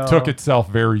think so. It took itself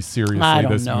very seriously. I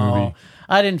don't this know. movie.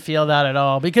 I didn't feel that at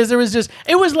all because there was just.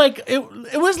 It was like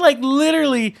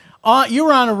literally. You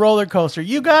were on a roller coaster.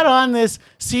 You got on this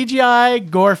CGI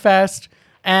gore fest,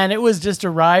 and it was just a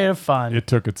riot of fun. It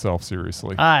took itself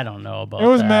seriously. I don't know about that. It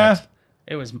was meh.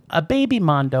 It was a baby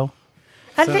Mondo.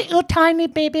 A little tiny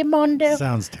baby Mondo.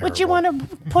 Sounds Would you terrible. want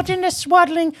to put in a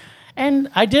swaddling? And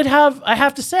I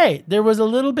have to say, there was a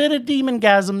little bit of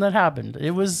demongasm that happened.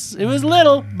 It was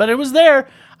little, but it was there.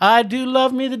 I do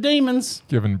love me the demons.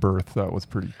 Given birth, that was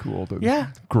pretty cool. The Yeah.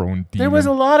 grown demon. There was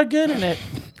a lot of good in it.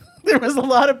 There was a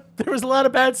lot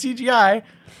of bad CGI.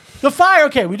 The fire,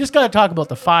 okay, we just got to talk about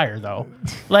the fire though.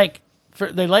 Like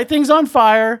they light things on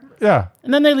fire, Yeah.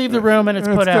 and then they leave the room and it's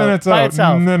put then out it's by out,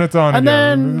 itself. and then it's on And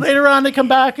again. then later on they come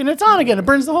back and it's on again. It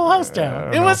burns the whole house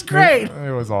down. It was great.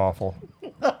 It was awful.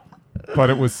 But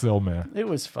it was still meh. It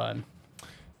was fun.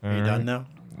 Are you done now?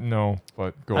 No,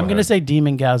 but go I'm ahead. going to say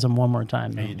demongasm one more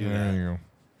time. though. You do There that. you go.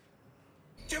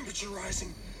 Temperature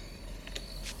rising.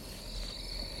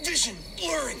 Vision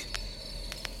blurring.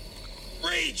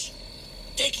 Rage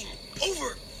taking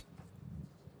over.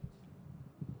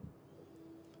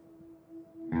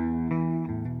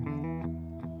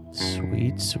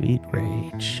 Sweet, sweet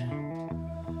rage.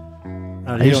 You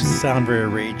I don't usually- sound very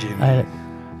raging.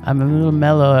 I'm a little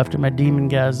mellow after my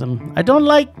demongasm. I don't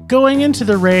like going into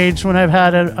the rage when I've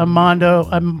had a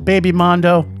baby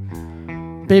Mondo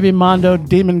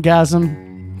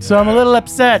demongasm. So I'm a little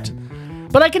upset.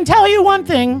 But I can tell you one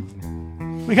thing.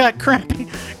 We got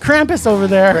Krampus over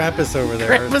there. Krampus over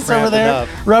there. Krampus over cramping there up.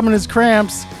 rubbing his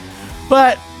cramps.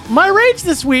 But my rage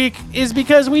this week is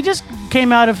because we just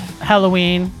came out of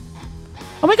Halloween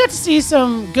and we got to see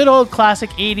some good old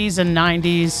classic 80s and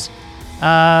 90s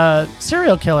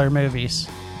serial killer movies.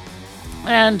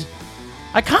 And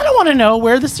I kind of want to know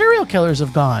where the serial killers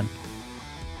have gone.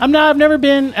 I've never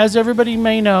been, as everybody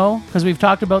may know, because we've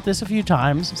talked about this a few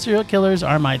times, serial killers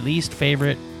are my least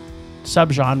favorite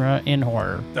subgenre in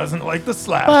horror. Doesn't like the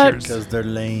slashers. Because they're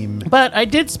lame. But I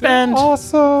did spend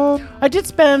Awesome.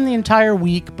 the entire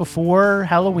week before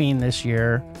Halloween this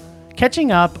year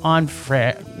catching up on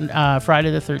Friday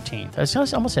the 13th.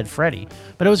 I almost said Freddy,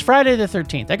 but it was Friday the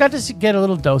 13th. I got to get a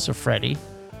little dose of Freddy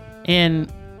in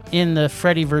the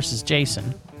Freddy versus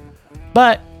Jason.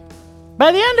 But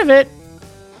by the end of it,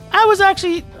 I was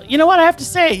actually, you know what I have to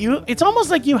say? It's almost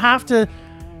like you have to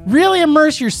really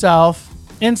immerse yourself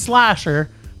in slasher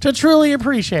to truly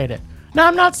appreciate it. Now,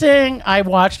 I'm not saying I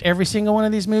watched every single one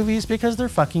of these movies because they're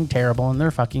fucking terrible and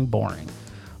they're fucking boring.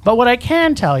 But what I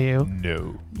can tell you,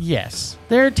 No. yes,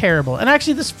 they're terrible. And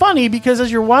actually, this is funny because as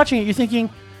you're watching it, you're thinking,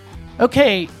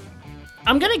 okay,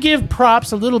 I'm going to give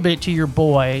props a little bit to your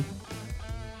boy,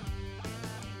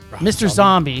 Mr.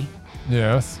 Zombie,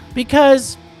 Yes.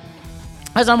 because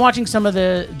as I'm watching some of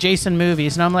the Jason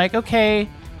movies, and I'm like, okay,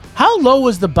 how low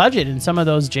was the budget in some of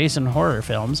those Jason horror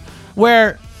films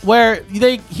where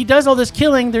he does all this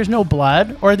killing, there's no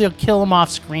blood, or they'll kill him off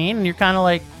screen, and you're kind of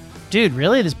like, dude,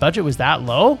 really? This budget was that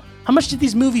low? How much did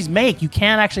these movies make? You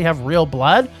can't actually have real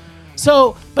blood?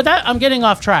 So, but that I'm getting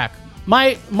off track.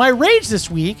 My rage this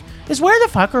week is where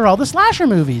the fuck are all the slasher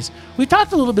movies? We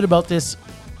talked a little bit about this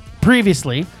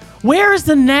previously. Where is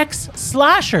the next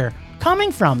slasher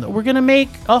coming from that we're going to make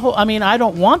a whole... I mean, I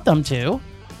don't want them to.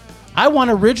 I want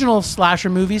original slasher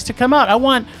movies to come out. I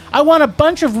want a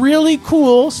bunch of really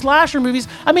cool slasher movies.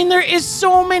 I mean, there is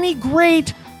so many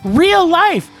great real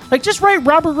life. Like, just write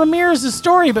Robert Ramirez's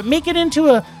story, but make it into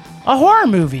a horror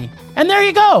movie. And there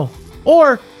you go.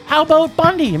 Or how about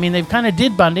Bundy? I mean, they've kind of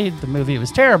did Bundy. The movie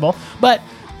was terrible. But,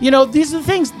 you know, these are the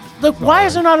things. Look, why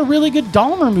is there not a really good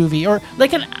Dahmer movie? Or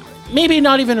like maybe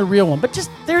not even a real one, but just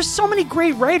there's so many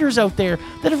great writers out there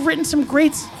that have written some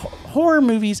great horror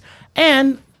movies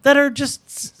and that are just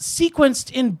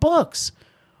sequenced in books.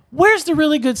 Where's the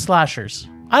really good slashers?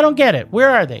 I don't get it. Where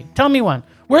are they? Tell me one.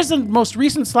 Where's the most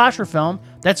recent slasher film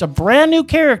that's a brand new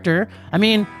character? I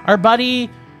mean, our buddy,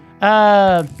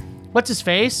 what's his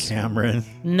face? Cameron.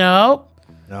 No.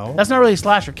 No. That's not really a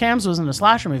slasher. Cam's wasn't a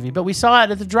slasher movie, but we saw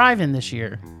it at the drive-in this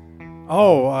year.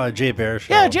 Jay Baruchel.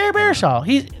 Yeah, Jerry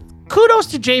Baruchel. Kudos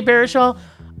to Jay Baruchel.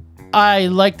 I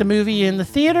liked the movie in the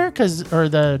theater or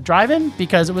the drive-in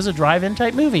because it was a drive-in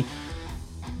type movie.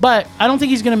 But I don't think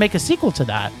he's going to make a sequel to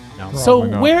that. No. So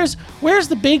Probably not. where's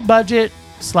the big budget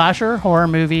slasher horror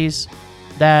movies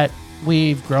that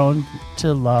we've grown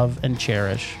to love and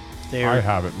cherish? I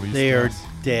have at least. They are yes.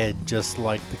 dead, just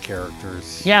like the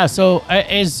characters. Yeah. So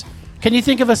can you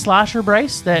think of a slasher,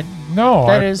 Bryce? No,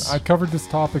 That is- I covered this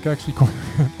topic actually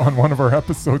on one of our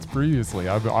episodes previously.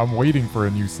 I'm waiting for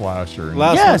a new slasher.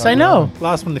 Yes, I know.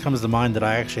 Last one that comes to mind that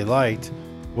I actually liked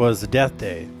was The Death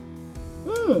Day.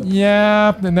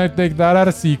 Yeah, and that had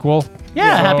a sequel.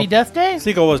 Yeah, So- Happy Death Day.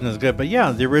 Sequel wasn't as good, but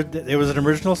yeah, it was an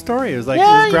original story. It was like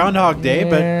Yeah, it was Groundhog Day,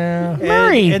 Yeah. but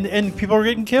Murray. and people were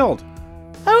getting killed.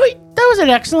 Oh, that was an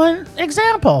excellent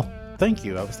example. Thank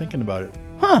you. I was thinking about it.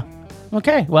 Huh.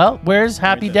 Okay. Well, where's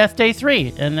Happy Death Day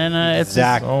 3? And then it's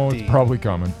Zach. Oh, it's probably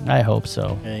coming. I hope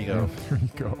so. There you go. There you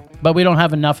go. But we don't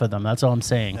have enough of them. That's all I'm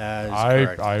saying. That is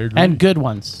correct. I agree. And good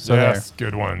ones. So yes,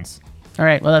 good ones. there.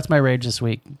 All right. Well, that's my rage this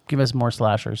week. Give us more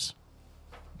slashers.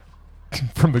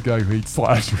 From the guy who hates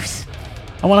slashers.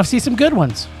 I want to see some good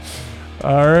ones.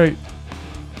 All right.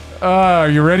 Are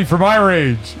you ready for my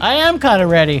rage? I am kind of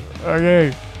ready.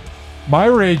 Okay. My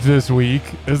rage this week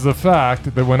is the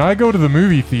fact that when I go to the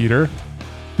movie theater,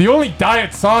 the only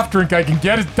diet soft drink I can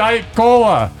get is Diet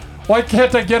Cola. Why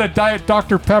can't I get a Diet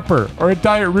Dr. Pepper or a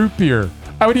Diet Root Beer?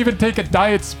 I would even take a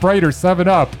Diet Sprite or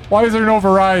 7-Up. Why is there no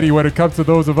variety when it comes to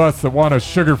those of us that want a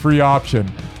sugar-free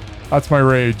option? That's my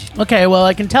rage. Okay. Well,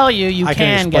 I can tell you I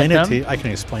can explain get it them. to you. I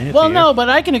can explain it Well, to you. no, but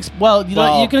I can. You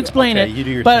can explain okay, it. you do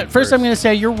your but thing first, I'm first. going to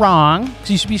say you're wrong because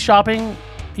you should be shopping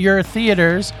your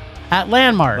theaters at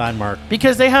Landmark. Landmark.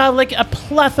 Because they have like a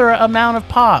plethora amount of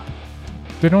pop.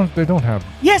 They don't have.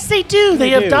 Yes, they do.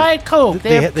 They have do. Diet Coke.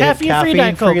 They have caffeine-free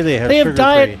Diet Coke. caffeine-free, they have They have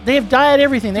diet. sugar-free. They have diet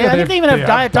everything. I think they even have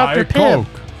Diet Dr. Pibb.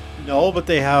 Coke. No, but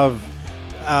they have.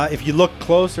 If you look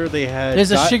closer, they had.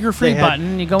 There's a sugar-free they had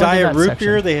button. You go into Diet that Root section.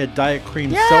 Beer. They had Diet Cream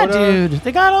Yeah, Soda. dude.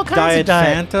 They got all kinds Diet of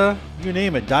diet. Fanta. You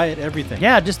name it. Diet everything.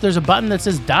 Yeah, just there's a button that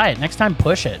says diet. Next time,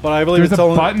 push it. But I believe There's it's a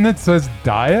only. button that says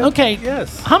diet. Okay.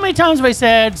 Yes. How many times have I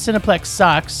said Cineplex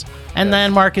sucks and Yes.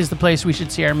 Landmark is the place we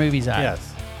should see our movies at? Yes.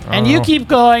 And you keep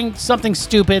going something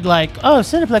stupid like, "Oh,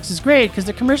 Cineplex is great because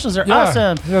their commercials are Yeah.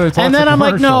 awesome." Yeah, there's and lots then of I'm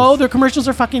like, "No, commercials. their commercials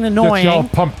are fucking Gets you all annoying."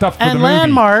 pumped up for the And movie.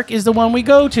 Landmark is the one we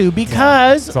go to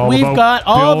because It's all we've about got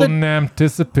all the building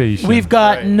anticipation. we've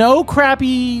got Right. no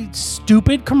crappy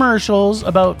stupid commercials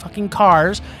about fucking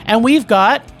cars, and we've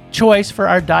got choice for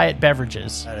our diet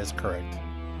beverages. That is correct.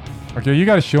 Okay, you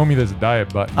got to show me this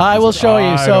diet button. I will show you.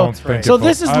 I So, don't think so it-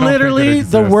 this is I don't think it literally the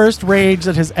exists. worst rage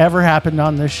that has ever happened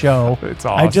on this show. It's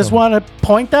I just awesome. want to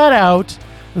point that out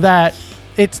that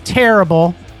it's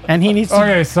terrible, and he needs to.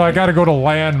 Okay, so I got to go to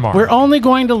Landmark. We're only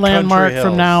going to Landmark from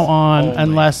Hills now on, only.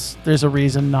 unless there's a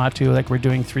reason not to. Like we're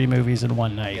doing 3 movies in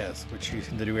one night. Yes, which you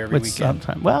seem to do every Which weekend.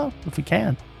 sometime, well, if we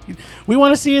can, we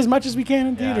want to see as much as we can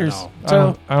in Yeah, I theaters. know.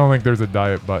 So. I don't think there's a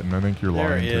diet button. I think you're There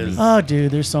lying to is. me. Oh,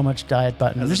 dude, there's so much diet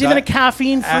button. As There's a even a diet-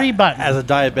 caffeine-free button. As a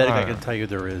diabetic, I Ah. can tell you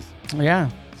there is. Yeah.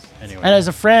 Anyway. And as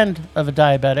a friend of a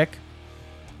diabetic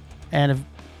and a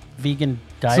vegan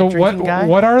diet So drinking guy.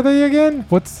 what are they again?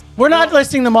 What's We're not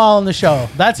listing them all on the show.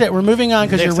 That's it. We're moving on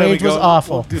because your Next time we rage was go,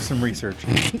 awful. We'll do some research.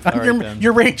 All right, your, then.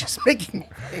 your rage is making.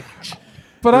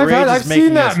 But The rage I've is making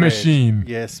seen that us rage. machine.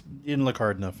 Yes, you didn't look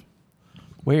hard enough.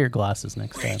 Wear your glasses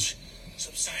next time. Rage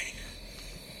subsiding.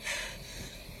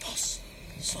 Pulse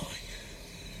slowing.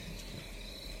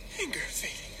 Anger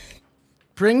fading.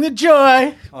 Bring the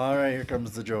joy. All right, here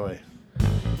comes the joy.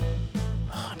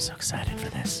 Oh, I'm so excited for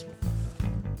this.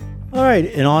 All right,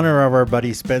 in honor of our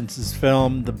buddy Spence's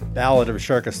film, The Ballad of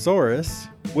Sharkosaurus,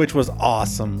 which was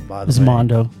awesome, by the This is way.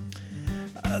 Mondo.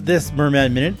 This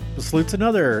Merman Minute salutes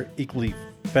another equally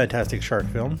fantastic shark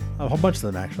film. A whole bunch of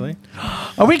them, actually.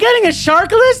 Are we getting a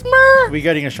shark list, Mer? We're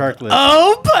getting a shark list.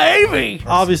 Oh, baby.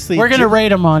 Obviously, We're going to rate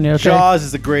them on you, okay? Jaws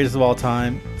is the greatest of all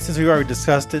time. Since we've already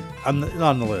discussed it, not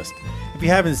on the list. If you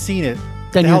haven't seen it,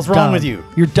 Then the you're hell's wrong dumb. with you?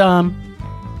 You're dumb.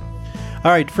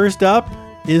 All right, first up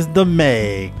is The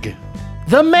Meg.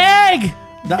 The Meg.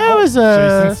 Now- That was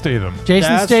Jason a Statham.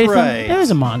 Jason That's Statham. right. It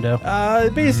was a Mondo.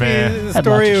 Basically, Meh. the Had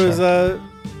story lots of was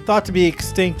thought to be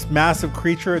extinct. Massive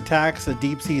creature attacks a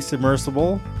deep sea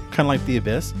submersible, kind of like the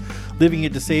Abyss, leaving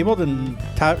it disabled and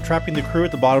trapping the crew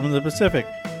at the bottom of the Pacific.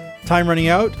 Time running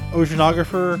out,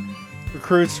 oceanographer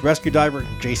recruits rescue diver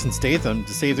Jason Statham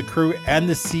to save the crew and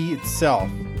the sea itself.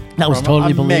 That was from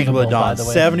totally a believable, megalodon, by the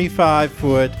way.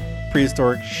 75-foot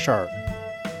prehistoric shark.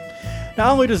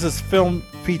 Not only does this film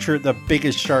feature the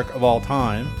biggest shark of all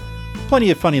time, plenty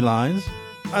of funny lines,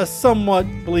 a somewhat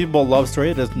believable love story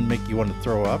that doesn't make you want to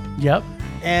throw up, Yep.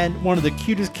 and one of the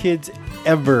cutest kids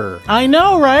ever. I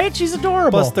know, right? She's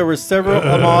adorable. Plus, there were several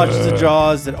homages to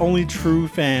Jaws that only true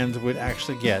fans would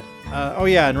actually get. Oh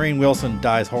yeah, and Rainn Wilson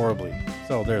dies horribly.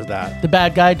 So there's that. The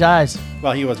bad guy dies.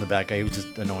 Well, he wasn't a bad guy. He was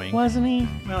just annoying. Wasn't he?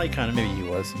 Well, he kind of, maybe he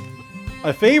was.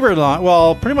 My favorite line,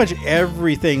 well, pretty much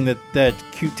everything that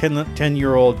cute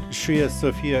 10-year-old Shia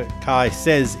Sophia Kai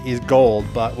says is gold,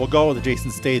 but we'll go with the Jason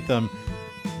Statham.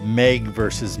 Meg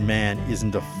versus man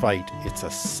isn't a fight, it's a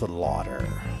slaughter.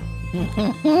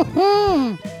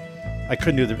 I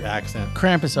couldn't do the accent.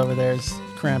 Krampus over there is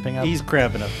cramping up. He's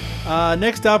cramping up.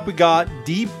 Next up, we got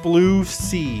Deep Blue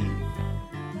Sea.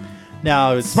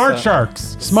 Now, it's Smart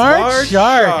Sharks. Smart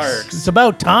sharks. It's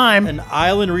about time. An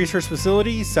island research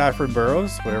facility, Saffron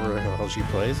Burrows, whatever the hell she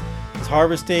plays, is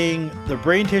harvesting the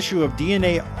brain tissue of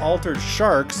DNA-altered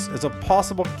sharks as a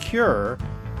possible cure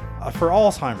for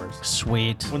Alzheimer's.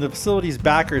 Sweet. When the facility's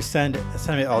backers send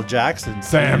Samuel L. Jackson to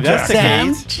Sam investigate,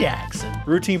 Sam Jackson.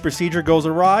 routine procedure goes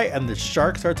awry, and the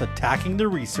shark starts attacking the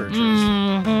researchers.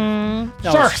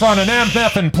 Now, Sharks on an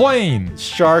MFing plane.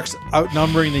 Sharks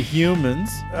outnumbering the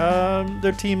humans,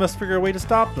 their team must figure a way to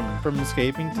stop them from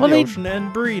escaping to Well, the they- ocean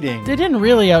and breeding. They didn't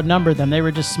really outnumber them. They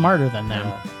were just smarter than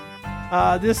them.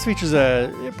 This features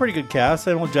a pretty good cast.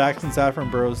 Samuel Jackson, Saffron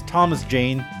Burrows, Thomas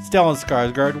Jane, Stellan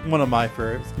Skarsgård, one of my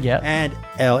favorites. Yep. And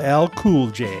LL Cool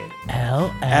J,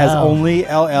 LL. as only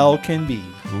LL can be.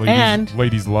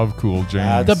 Ladies love Cool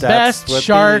James. the That's best what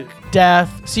shark death,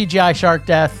 CGI shark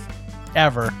death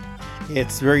ever.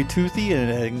 It's very toothy and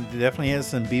it definitely has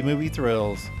some B-movie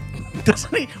thrills.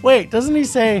 Doesn't he? Wait, doesn't he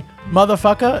say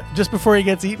 "motherfucker" just before he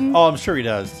gets eaten? Oh, I'm sure he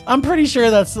does. I'm pretty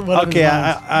sure that's one of his Okay,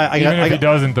 lines. I Even got, if I he got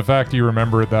doesn't, the fact you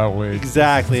remember it that way.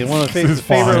 exactly. And one of the This is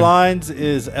favorite fine. lines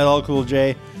is LL Cool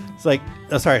J. It's like,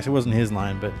 sorry, it wasn't his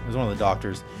line, but it was one of the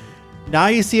doctors. Now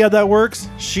you see how that works?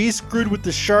 She screwed with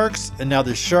the sharks, and now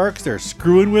the sharks are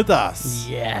screwing with us.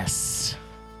 Yes.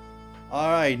 All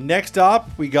right, next up,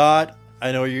 we got,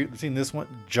 I know you've seen this one,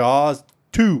 Jaws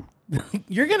 2.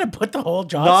 You're gonna put the whole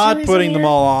Jaws Not series putting in them here?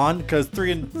 all on, because 3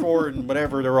 and 4 and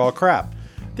whatever, they're all crap.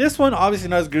 This one, obviously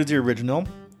not as good as the original.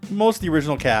 Most of the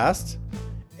original cast.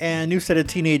 and new set of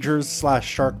teenagers /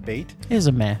 shark bait. Is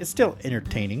a meh. It's still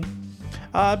entertaining.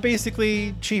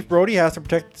 Basically, Chief Brody has to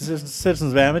protect the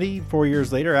citizens of Amity 4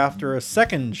 years later after a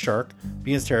second shark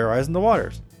begins terrorizing the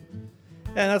waters.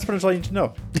 And that's pretty much all you need to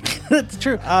know. That's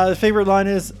true. The favorite line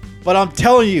is, but I'm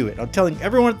telling you, I'm telling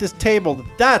everyone at this table that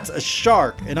that's a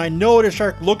shark, and I know what a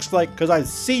shark looks like because I've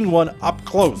seen one up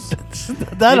close.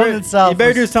 That on itself. You better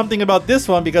was- do something about this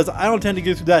one because I don't tend to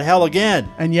go through that hell again.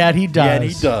 And yet he does. Yet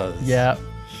he does. Yeah.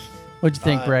 What'd you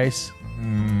think, Bryce?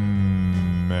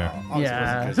 Meh. Obviously Yeah.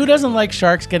 wasn't good. Who doesn't like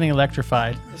sharks getting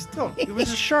electrified? Still, it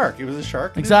was a shark. It was a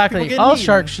shark. and people Exactly. getting All eaten.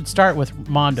 sharks should start with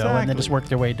Mondo and then Exactly. just work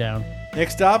their way down.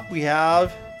 Next up, we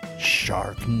have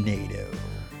Sharknado.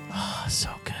 Oh, so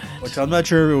good. Which I'm not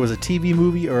sure if it was a TV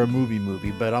movie or a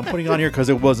movie, but I'm putting it on here because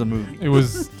it was a movie. It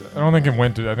was. I don't think it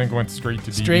went to. I think it went straight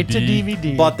to Straight to DVD.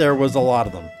 DVD. But there was a lot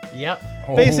of them. Yep.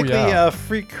 Oh, Basically, yeah.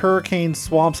 freak hurricane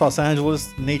swamps Los Angeles.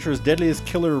 Nature's deadliest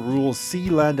killer rules sea,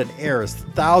 land, and air as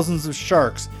thousands of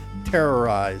sharks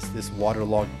terrorize this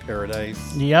waterlogged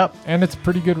paradise. Yep. And it's a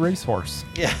pretty good racehorse.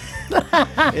 Yeah.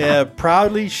 Yeah,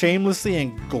 proudly, shamelessly,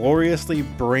 and gloriously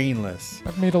brainless.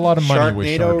 I've made a lot of money with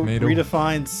Sharknado Sharknado.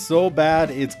 redefined so bad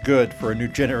it's good for a new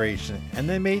generation. And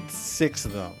they made 6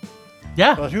 of them.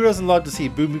 Yeah. But who doesn't love to see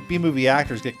B-movie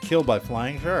actors get killed by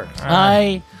flying sharks?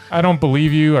 I I don't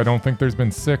believe you. I don't think there's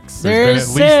been 6.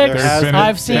 There's been at least, 6. There's been-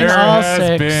 I've seen there all has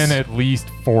 6. been at least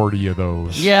 40 of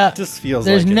those. Yeah. It just feels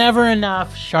There's like it. never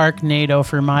enough Sharknado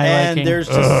for my And liking. there's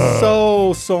just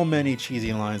so many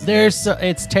cheesy lines. in There's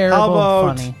it's terrible How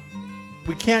about- funny.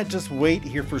 we can't just wait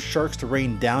here for sharks to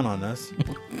rain down on us,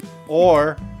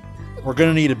 or we're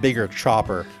gonna need a bigger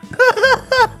chopper.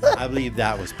 I believe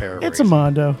that was paraphrased. It's a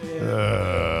Mondo.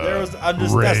 There was I'm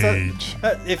just Rage.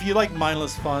 if you like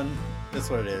mindless fun, that's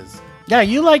what it is. Yeah,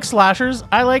 you like slashers.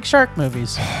 I like shark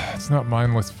movies. It's not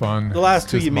mindless fun. The last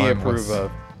It's two just you may mindless. approve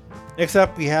of. Next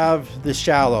up, we have The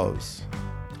Shallows.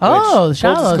 Oh, which, The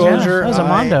full Shallows. Yeah, disclosure, that was a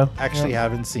Mondo. I actually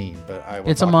haven't seen, but I will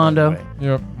It's a talk about it Mondo. anyway.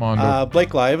 Yep, Mondo.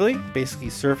 Blake Lively, basically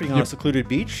surfing on a Yep. secluded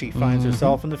beach, she finds Mm-hmm.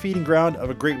 herself in the feeding ground of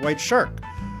a great white shark.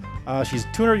 She's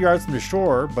 200 yards from the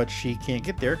shore, but she can't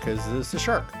get there because it's a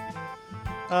shark.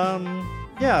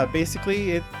 Yeah,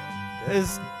 basically it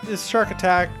is shark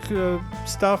attack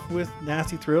stuff with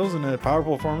nasty thrills and a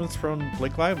powerful performance from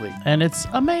Blake Lively. And it's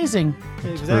amazing.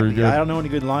 Exactly. good. I don't know any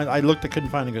good lines. I looked, I couldn't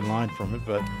find a good line from it,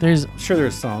 but There's I'm sure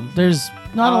there's some.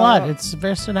 not a lot. Uh, It's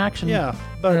just an action. Yeah,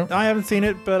 but Yep. I haven't seen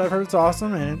it, but I've heard it's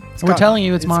awesome, and We're telling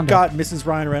you it's Mondo. got Mrs.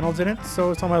 Ryan Reynolds in it,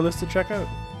 so it's on my list to check out.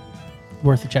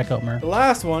 Worth a check out, Mer. The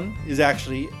last one is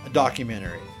actually a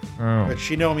documentary, oh. which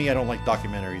you know me, I don't like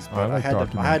documentaries, but I like I had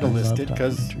to documentaries. list Love it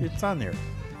because documentaries. it's on there.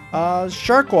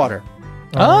 Sharkwater.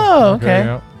 Oh, okay.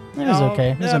 yeah. It was okay.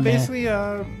 It was Yeah, a meh.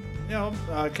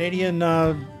 basically, Canadian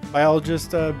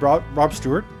biologist Rob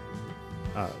Stewart,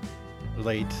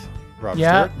 late Rob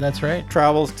Yeah, Stewart, that's right.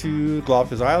 travels to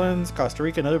Galapagos Islands, Costa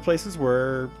Rica, and other places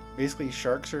where basically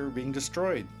sharks are being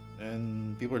destroyed,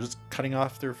 and people are just cutting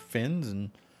off their fins and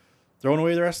throwing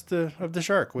away the rest of the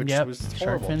shark, which Yep, was shark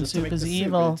horrible. fin just to soup make is the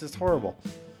evil. It's just horrible.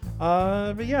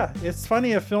 But yeah, it's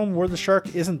funny, a film where the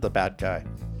shark isn't the bad guy.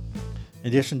 In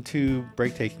addition to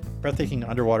breathtaking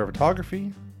underwater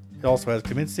photography, it also has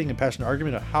convincing and passionate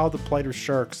argument of how the plight of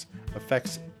sharks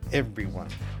affects everyone.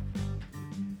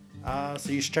 So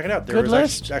you should check it out. There Good was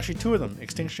list. actually 2 of them.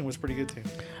 Extinction was pretty good too.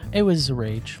 It was a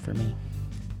rage for me.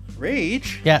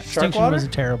 Rage? Yeah, Extinction Sharkwater? was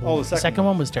terrible. Oh, the second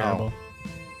one was Oh. terrible.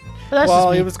 But that's Well,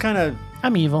 just me. it was kind of,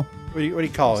 I'm evil. what do you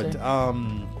call it?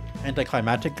 Same.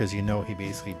 Anticlimactic, because you know he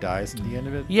basically dies at the end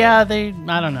of it. Yeah,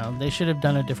 I don't know. They should have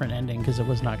done a different ending because it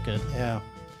was not good. Yeah.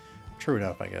 True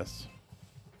enough, I guess.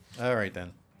 All right,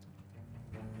 then.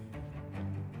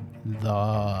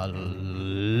 The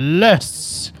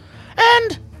lists.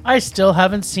 And I still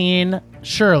haven't seen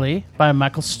Shirley by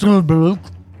Michael Stuhlbarg.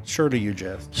 Surely you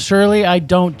jest. Surely I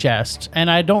don't jest, and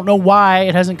I don't know why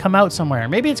it hasn't come out somewhere.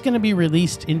 Maybe it's going to be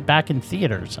released back in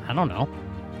theaters. I don't know.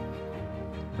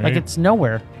 Like Maybe. it's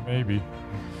nowhere. Maybe.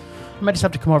 I might just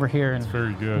have to come over here and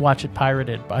Very good. watch it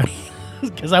pirated by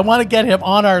because I want to get him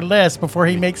on our list before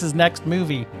he makes his next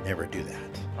movie. Never do that.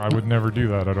 I would never do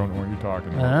that. I don't know what you're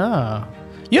talking about. Oh,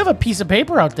 you have a piece of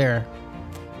paper out there.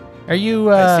 Are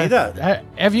you? I see that.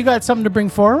 Have you got something to bring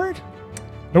forward?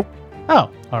 Nope. Oh,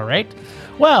 all right.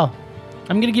 Well,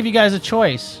 I'm going to give you guys a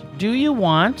choice. Do you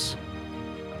want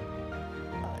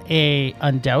a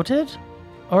undoubted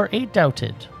or a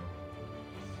doubted?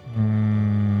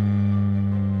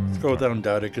 Let's go with that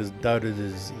undoubted, because doubted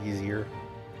is easier.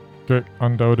 Okay,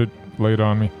 undoubted. Lay it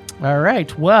on me. All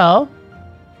right. Well,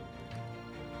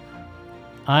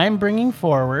 I'm bringing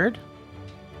forward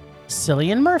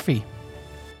Cillian Murphy.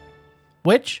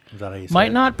 which Is that how you say might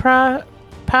it? not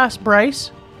pass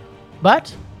Bryce,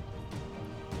 but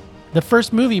the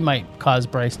first movie might cause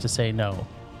Bryce to say no.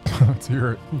 Let's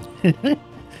hear it.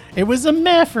 It was a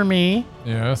meh for me,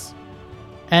 Yes.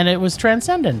 and it was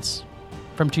Transcendence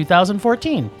from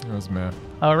 2014. It was meh.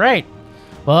 All right.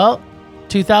 Well,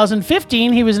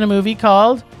 2015, he was in a movie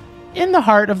called In the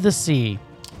Heart of the Sea.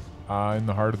 In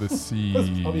the Heart of the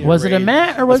Sea. Was it a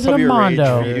meh or was it a probably a rage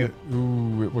mondo? for you.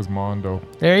 Ooh, it was Mondo.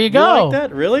 There you You go. like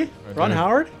that? Really? Ron did.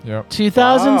 Howard? Yep.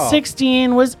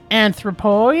 2016 was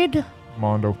Anthropoid,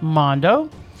 Mondo. Mondo.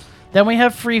 Then we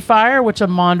have Free Fire, which is a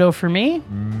Mondo for me.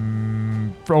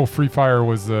 Oh, Free Fire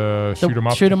was shoot 'em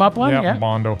up. shoot 'em up one, yeah.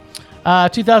 Mondo.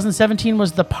 2017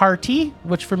 was The Party,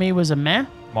 which for me was a meh.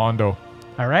 Mondo.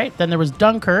 All right. Then there was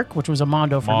Dunkirk, which was a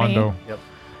Mondo for Mondo. me.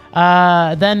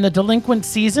 Yep. Then The Delinquent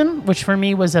Season, which for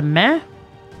me was a meh.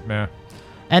 Meh.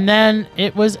 And then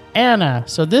it was Anna.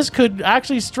 So this could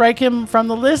actually strike him from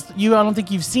the list. I don't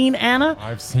think you've seen Anna,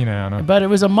 I've seen Anna. but it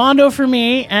was a Mondo for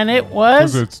me, and it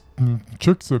was it's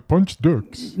chicks that punch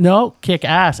dicks. no kick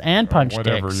ass and punch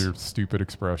Whatever dicks. your stupid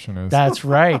expression is. That's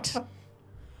right.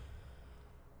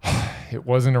 It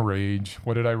wasn't a rage.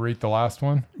 What did I rate the last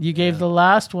one? You gave the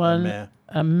last one meh.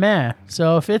 a meh.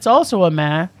 So if it's also a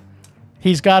meh,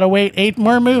 he's got to wait 8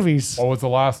 more movies. What was the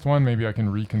last one? Maybe I can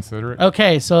reconsider it.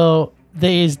 Okay, so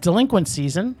there's Delinquent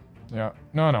Season. Yeah.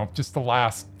 No. Just the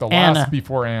last Anna.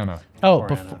 before Anna. Oh,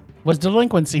 Anna. was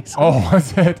Delinquent Season. Oh,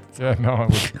 was it? Yeah, no,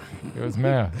 it was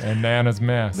meh. And Nana's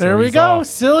meh. So There we he's go. off.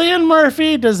 Cillian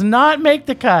Murphy does not make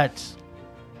the cut.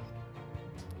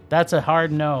 That's a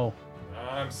hard no.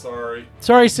 I'm sorry.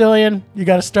 Sorry, Cillian. You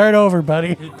got to start over,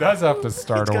 buddy. He does have to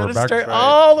start Got over. to Back start right.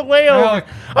 all the way Well, over.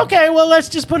 Okay, well, let's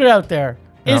just put it out there.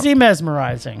 Is Yeah. he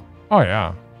mesmerizing? Oh,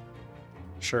 yeah.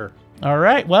 Sure. All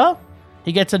right. Well,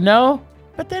 he gets a no,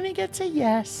 but then he gets a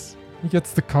yes. He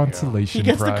gets the consolation He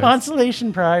gets prize. the consolation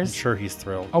I'm prize. sure he's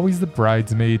thrilled. Always the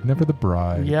bridesmaid, never the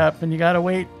bride. Yep, and you got to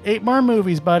wait 8 more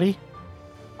movies, buddy.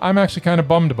 I'm actually kind of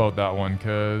bummed about that one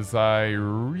because I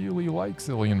really like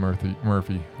Cillian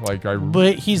Murphy. Like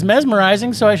But he's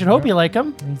mesmerizing, so I should hope you like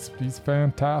him. he's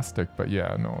fantastic. But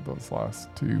yeah, no, those last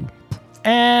two.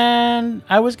 And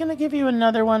I was going to give you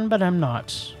another one, but I'm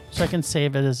not. So I can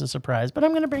save it as a surprise. But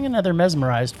I'm going to bring another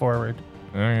mesmerized forward.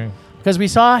 Okay. Because we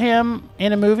saw him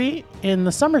in a movie in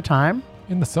the summertime,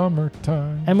 In the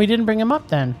summertime. and we didn't bring him up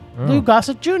then. Oh. Lou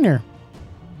Gossett Jr.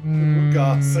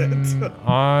 Gossett.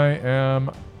 I am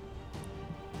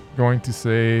going to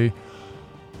say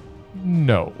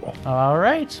no. All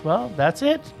right. Well, that's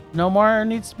it. No more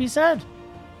needs to be said.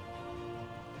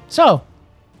 So,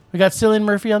 we got Cillian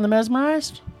Murphy on the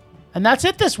mesmerized. And that's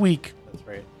it this week. That's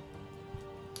right.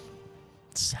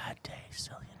 Sad day,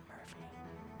 Cillian Murphy.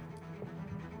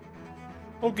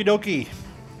 Okie dokie.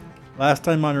 Last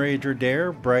time on Rage or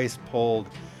Dare, Bryce pulled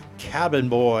Cabin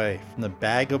Boy from the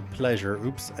Bag of Pleasure.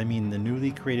 Oops, I mean the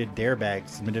newly created Dare bag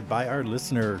submitted by our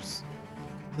listeners.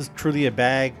 Is this truly a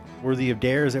bag worthy of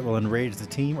dares that will enrage the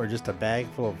team, or just a bag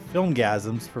full of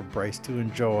filmgasms for Bryce to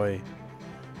enjoy?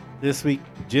 This week,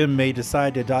 Jim may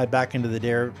decide to dive back into the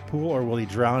Dare pool, or will he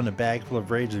drown in a bag full of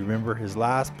rage? Remember, his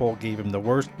last poll gave him the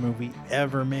worst movie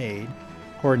ever made,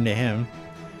 according to him.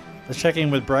 Let's check in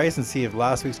with Bryce and see if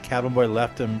last week's Cabin Boy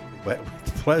left him wet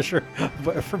with pleasure,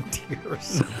 wet from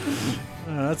tears.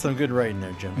 That's some good writing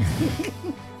there, Jim.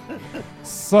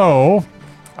 So,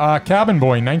 Cabin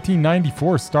Boy,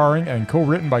 1994, starring and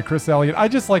co-written by Chris Elliott. I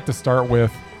just like to start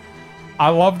with, I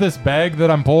love this bag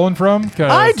that I'm pulling from.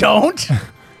 I don't.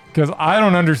 Because I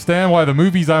don't understand why the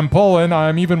movies I'm pulling,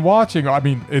 I'm even watching. I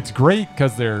mean, it's great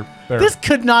because they're. This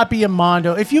could not be a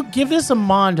Mondo. If you give this a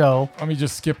Mondo, Let me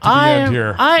just skip to the end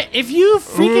here. if you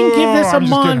freaking give this a I'm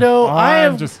just kidding. Mondo,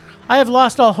 I'm I have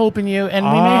lost all hope in you, and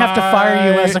we may have to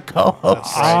fire you as a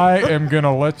co-host. I am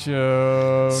gonna let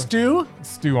you Stu?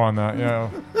 stew on that. Yeah,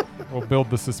 we'll build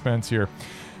the suspense here.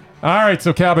 All right,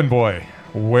 so Cabin Boy,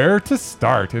 where to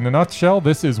start? In a nutshell,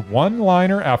 this is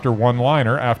one-liner after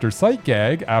one-liner after sight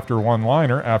gag after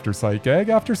one-liner after sight gag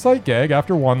after sight gag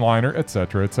after one-liner,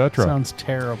 etc., etc. Sounds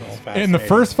terrible. In the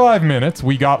first 5 minutes,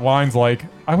 we got lines like,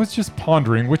 I was just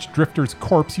pondering which drifter's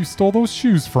corpse you stole those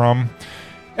shoes from.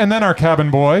 And then our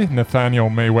cabin boy, Nathaniel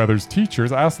Mayweather's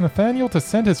teachers, asked Nathaniel to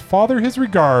send his father his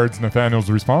regards. Nathaniel's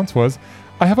response was,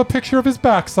 I have a picture of his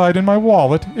backside in my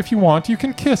wallet. If you want, you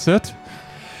can kiss it.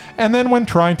 And then when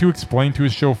trying to explain to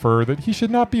his chauffeur that he should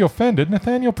not be offended,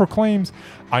 Nathaniel proclaims,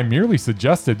 I merely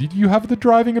suggested you have the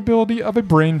driving ability of a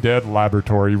brain-dead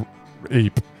laboratory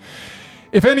ape.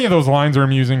 If any of those lines are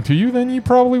amusing to you, then you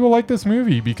probably will like this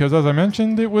movie, because as I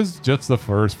mentioned, it was just the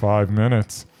first 5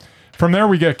 minutes. From there,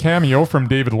 we get a cameo from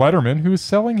David Letterman, who is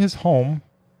selling his home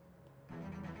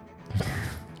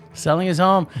Selling his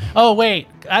home. Oh, wait.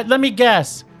 Let me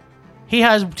guess. He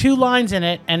has 2 lines in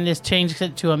it, and this changes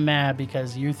it to a meh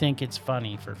because you think it's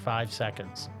funny for 5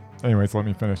 seconds. Anyways, let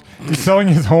me finish. He's selling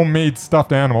his homemade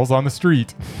stuffed animals on the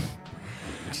street.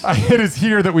 It is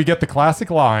here that we get the classic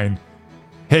line,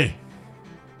 "Hey,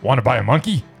 want to buy a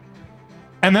monkey?"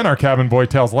 And then our cabin boy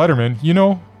tells Letterman, "You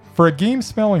know, for a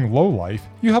game-smelling lowlife,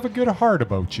 you have a good heart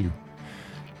about you."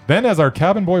 Then as our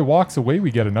cabin boy walks away, we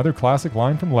get another classic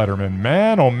line from Letterman,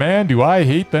 "Man, oh man, do I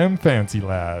hate them fancy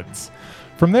lads."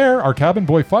 From there, our cabin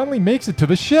boy finally makes it to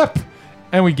the ship,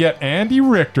 and we get Andy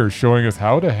Richter showing us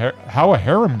how a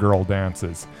harem girl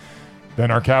dances. Then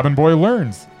our cabin boy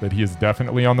learns that he is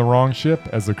definitely on the wrong ship,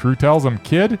 as the crew tells him,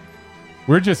 "Kid,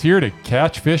 we're just here to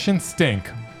catch fish and stink,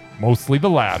 mostly the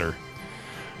latter."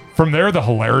 From there, the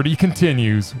hilarity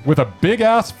continues with a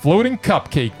big-ass floating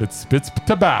cupcake that spits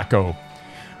tobacco.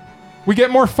 We get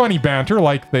more funny banter,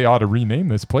 like they ought to rename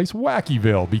this place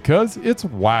Wackyville because it's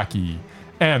wacky.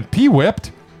 And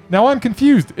P-whipped? Now I'm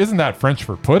confused, isn't that French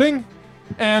for pudding?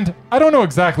 And I don't know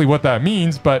exactly what that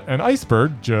means, but an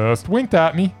iceberg just winked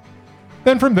at me.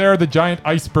 Then from there, the giant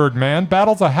iceberg man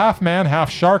battles a half-man,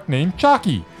 half-shark named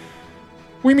Chalky.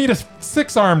 We meet a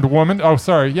six-armed woman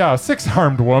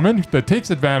that takes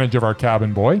advantage of our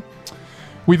cabin boy.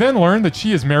 We then learn that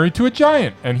she is married to a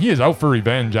giant, and he is out for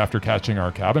revenge after catching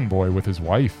our cabin boy with his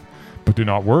wife. But do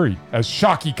not worry, as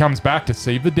Shocky comes back to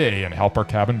save the day and help our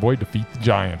cabin boy defeat the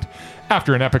giant.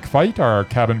 After an epic fight, our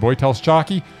cabin boy tells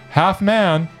Shocky, half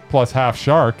man plus half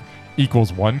shark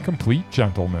equals one complete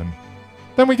gentleman.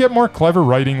 Then we get more clever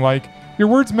writing like, "Your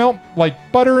words melt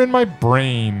like butter in my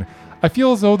brain." I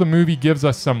feel as though the movie gives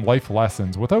us some life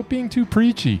lessons without being too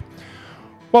preachy,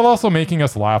 while also making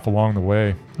us laugh along the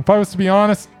way. If I was to be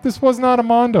honest, this was not a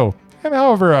Mondo. And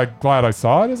however, I'm glad I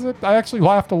saw it, as I actually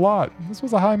laughed a lot. This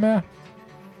was a high meh.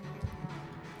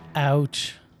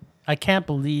 Ouch. I can't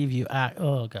believe you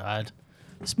oh, God.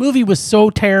 This movie was so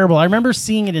terrible. I remember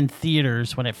seeing it in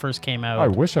theaters when it first came out. I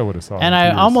wish I would have saw it. And in I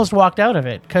theaters. almost walked out of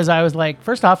it because I was like,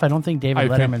 first off, I don't think David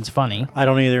Letterman's funny. I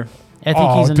don't either. I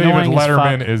think he's David annoying as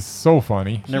Letterman fuck. is so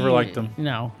funny. Never liked him.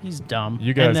 No, he's dumb.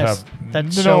 You guys And have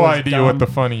that show no is idea what dumb. the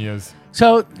funny is.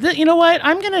 So, you know what?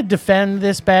 I'm going to defend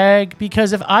this bag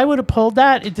because if I would have pulled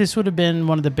that, this would have been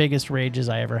one of the biggest rages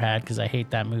I ever had because I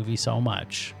hate that movie so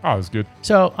much. Oh, it was good.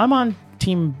 So, I'm on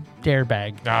Team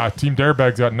Darebag. Team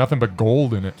Darebag's got nothing but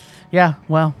gold in it. Yeah,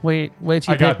 well, wait till you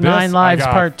I got pick Nine this. Lives I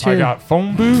got, Part 2. I got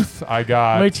Phone Booth. I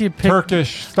got Wait till you pick-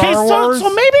 Turkish Star so Wars.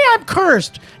 maybe I'm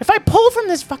cursed. If I pull from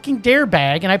this fucking Dare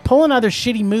bag and I pull another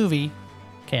shitty movie,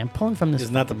 okay, I'm pulling from this.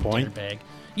 Isn't that the fucking point? Dare bag.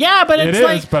 Yeah, but It it's is,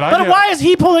 like, but I but get- why is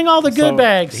he pulling all the good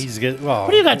bags? He's good. Well,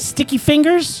 What do you got? Sticky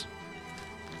fingers?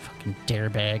 Fucking Dare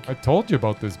bag. I told you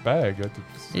about this bag.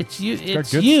 It's you. got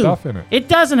It's good you. stuff in it. It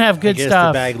doesn't have I good guess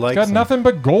stuff. the bag likes It's got him. nothing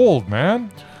but gold, man.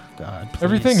 God, please.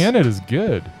 Everything in it is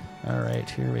good. All right,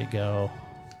 here we go.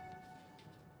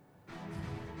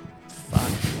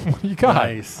 What you got?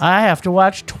 Nice. I have to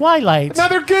watch Twilight.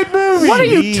 Another good movie. What are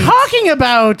you Jeez. talking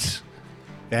about?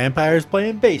 Vampires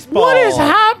playing baseball. What is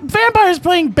vampires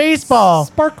playing baseball?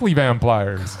 Sparkly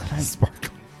vampires.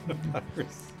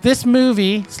 This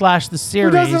movie / the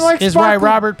series doesn't like is why sparkly-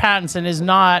 Robert Pattinson is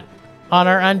not on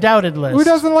our undoubted list. Who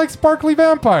doesn't like sparkly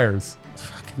vampires?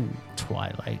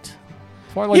 Twilight.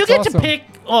 Twilight's You get awesome. to pick.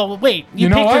 Oh wait, you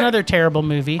know picked what? another terrible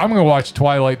movie. I'm gonna watch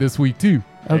Twilight this week too.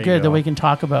 Oh, There you good that go. we can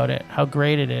talk about it. How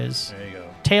great it is. There you go.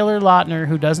 Taylor Lautner,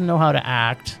 who doesn't know how to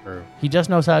act. True. He just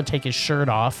knows how to take his shirt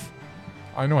off.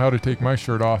 I know how to take my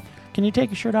shirt off. Can you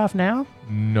take your shirt off now?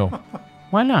 No.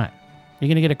 Why not? You're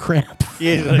gonna get a cramp.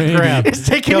 Yeah, Maybe. cramp. Is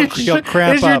taking He'll- your he'll shirt,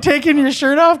 cramp is you're up. taking your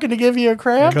shirt off gonna give you a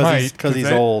cramp? Because he's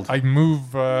old. I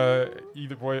move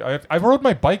either way. I rode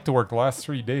my bike to work the last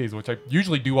 3 days, which I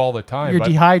usually do all the time. You're but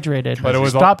dehydrated. but it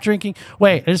was stop drinking.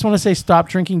 Wait, I just want to say stop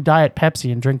drinking Diet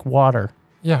Pepsi and drink water.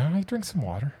 yeah, I drink some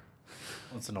water.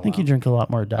 Once in a I think while. you drink a lot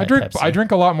more Diet Pepsi. I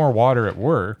drink a lot more water at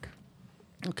work.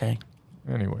 Okay.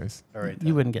 Anyways, All right.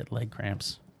 You wouldn't get leg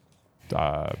cramps.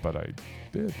 but I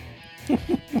did.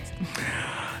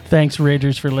 Thanks,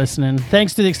 Ragers, for listening.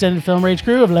 Thanks to the extended Film Rage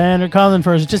crew of Leonard Collin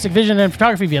for artistic vision and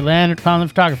photography via Leonard Collin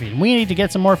Photography. We need to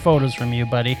get some more photos from you,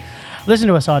 buddy. Listen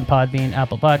to us on Podbean,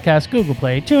 Apple Podcasts, Google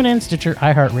Play, TuneIn, Stitcher,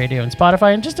 iHeartRadio, and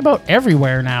Spotify, and just about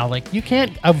everywhere now. Like, you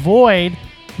can't avoid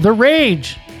the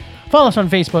rage. Follow us on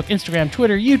Facebook, Instagram,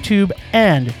 Twitter, YouTube,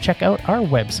 and check out our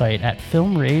website at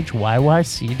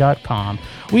filmrageyyc.com.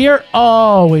 We are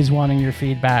always wanting your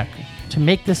feedback to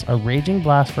make this a raging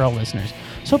blast for all listeners.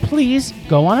 So please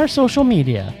go on our social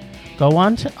media, go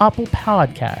on to Apple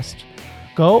Podcast,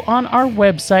 go on our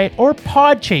website or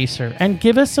Podchaser and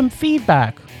give us some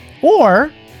feedback. Or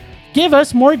Give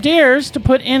us more dares to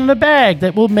put in the bag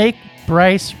that will make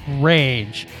Bryce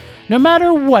rage. No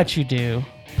matter what you do,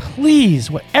 please,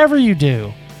 whatever you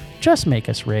do, just make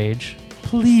us rage.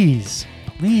 Please,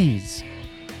 please.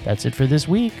 That's it for this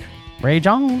week. Rage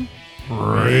on.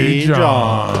 Rage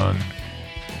on.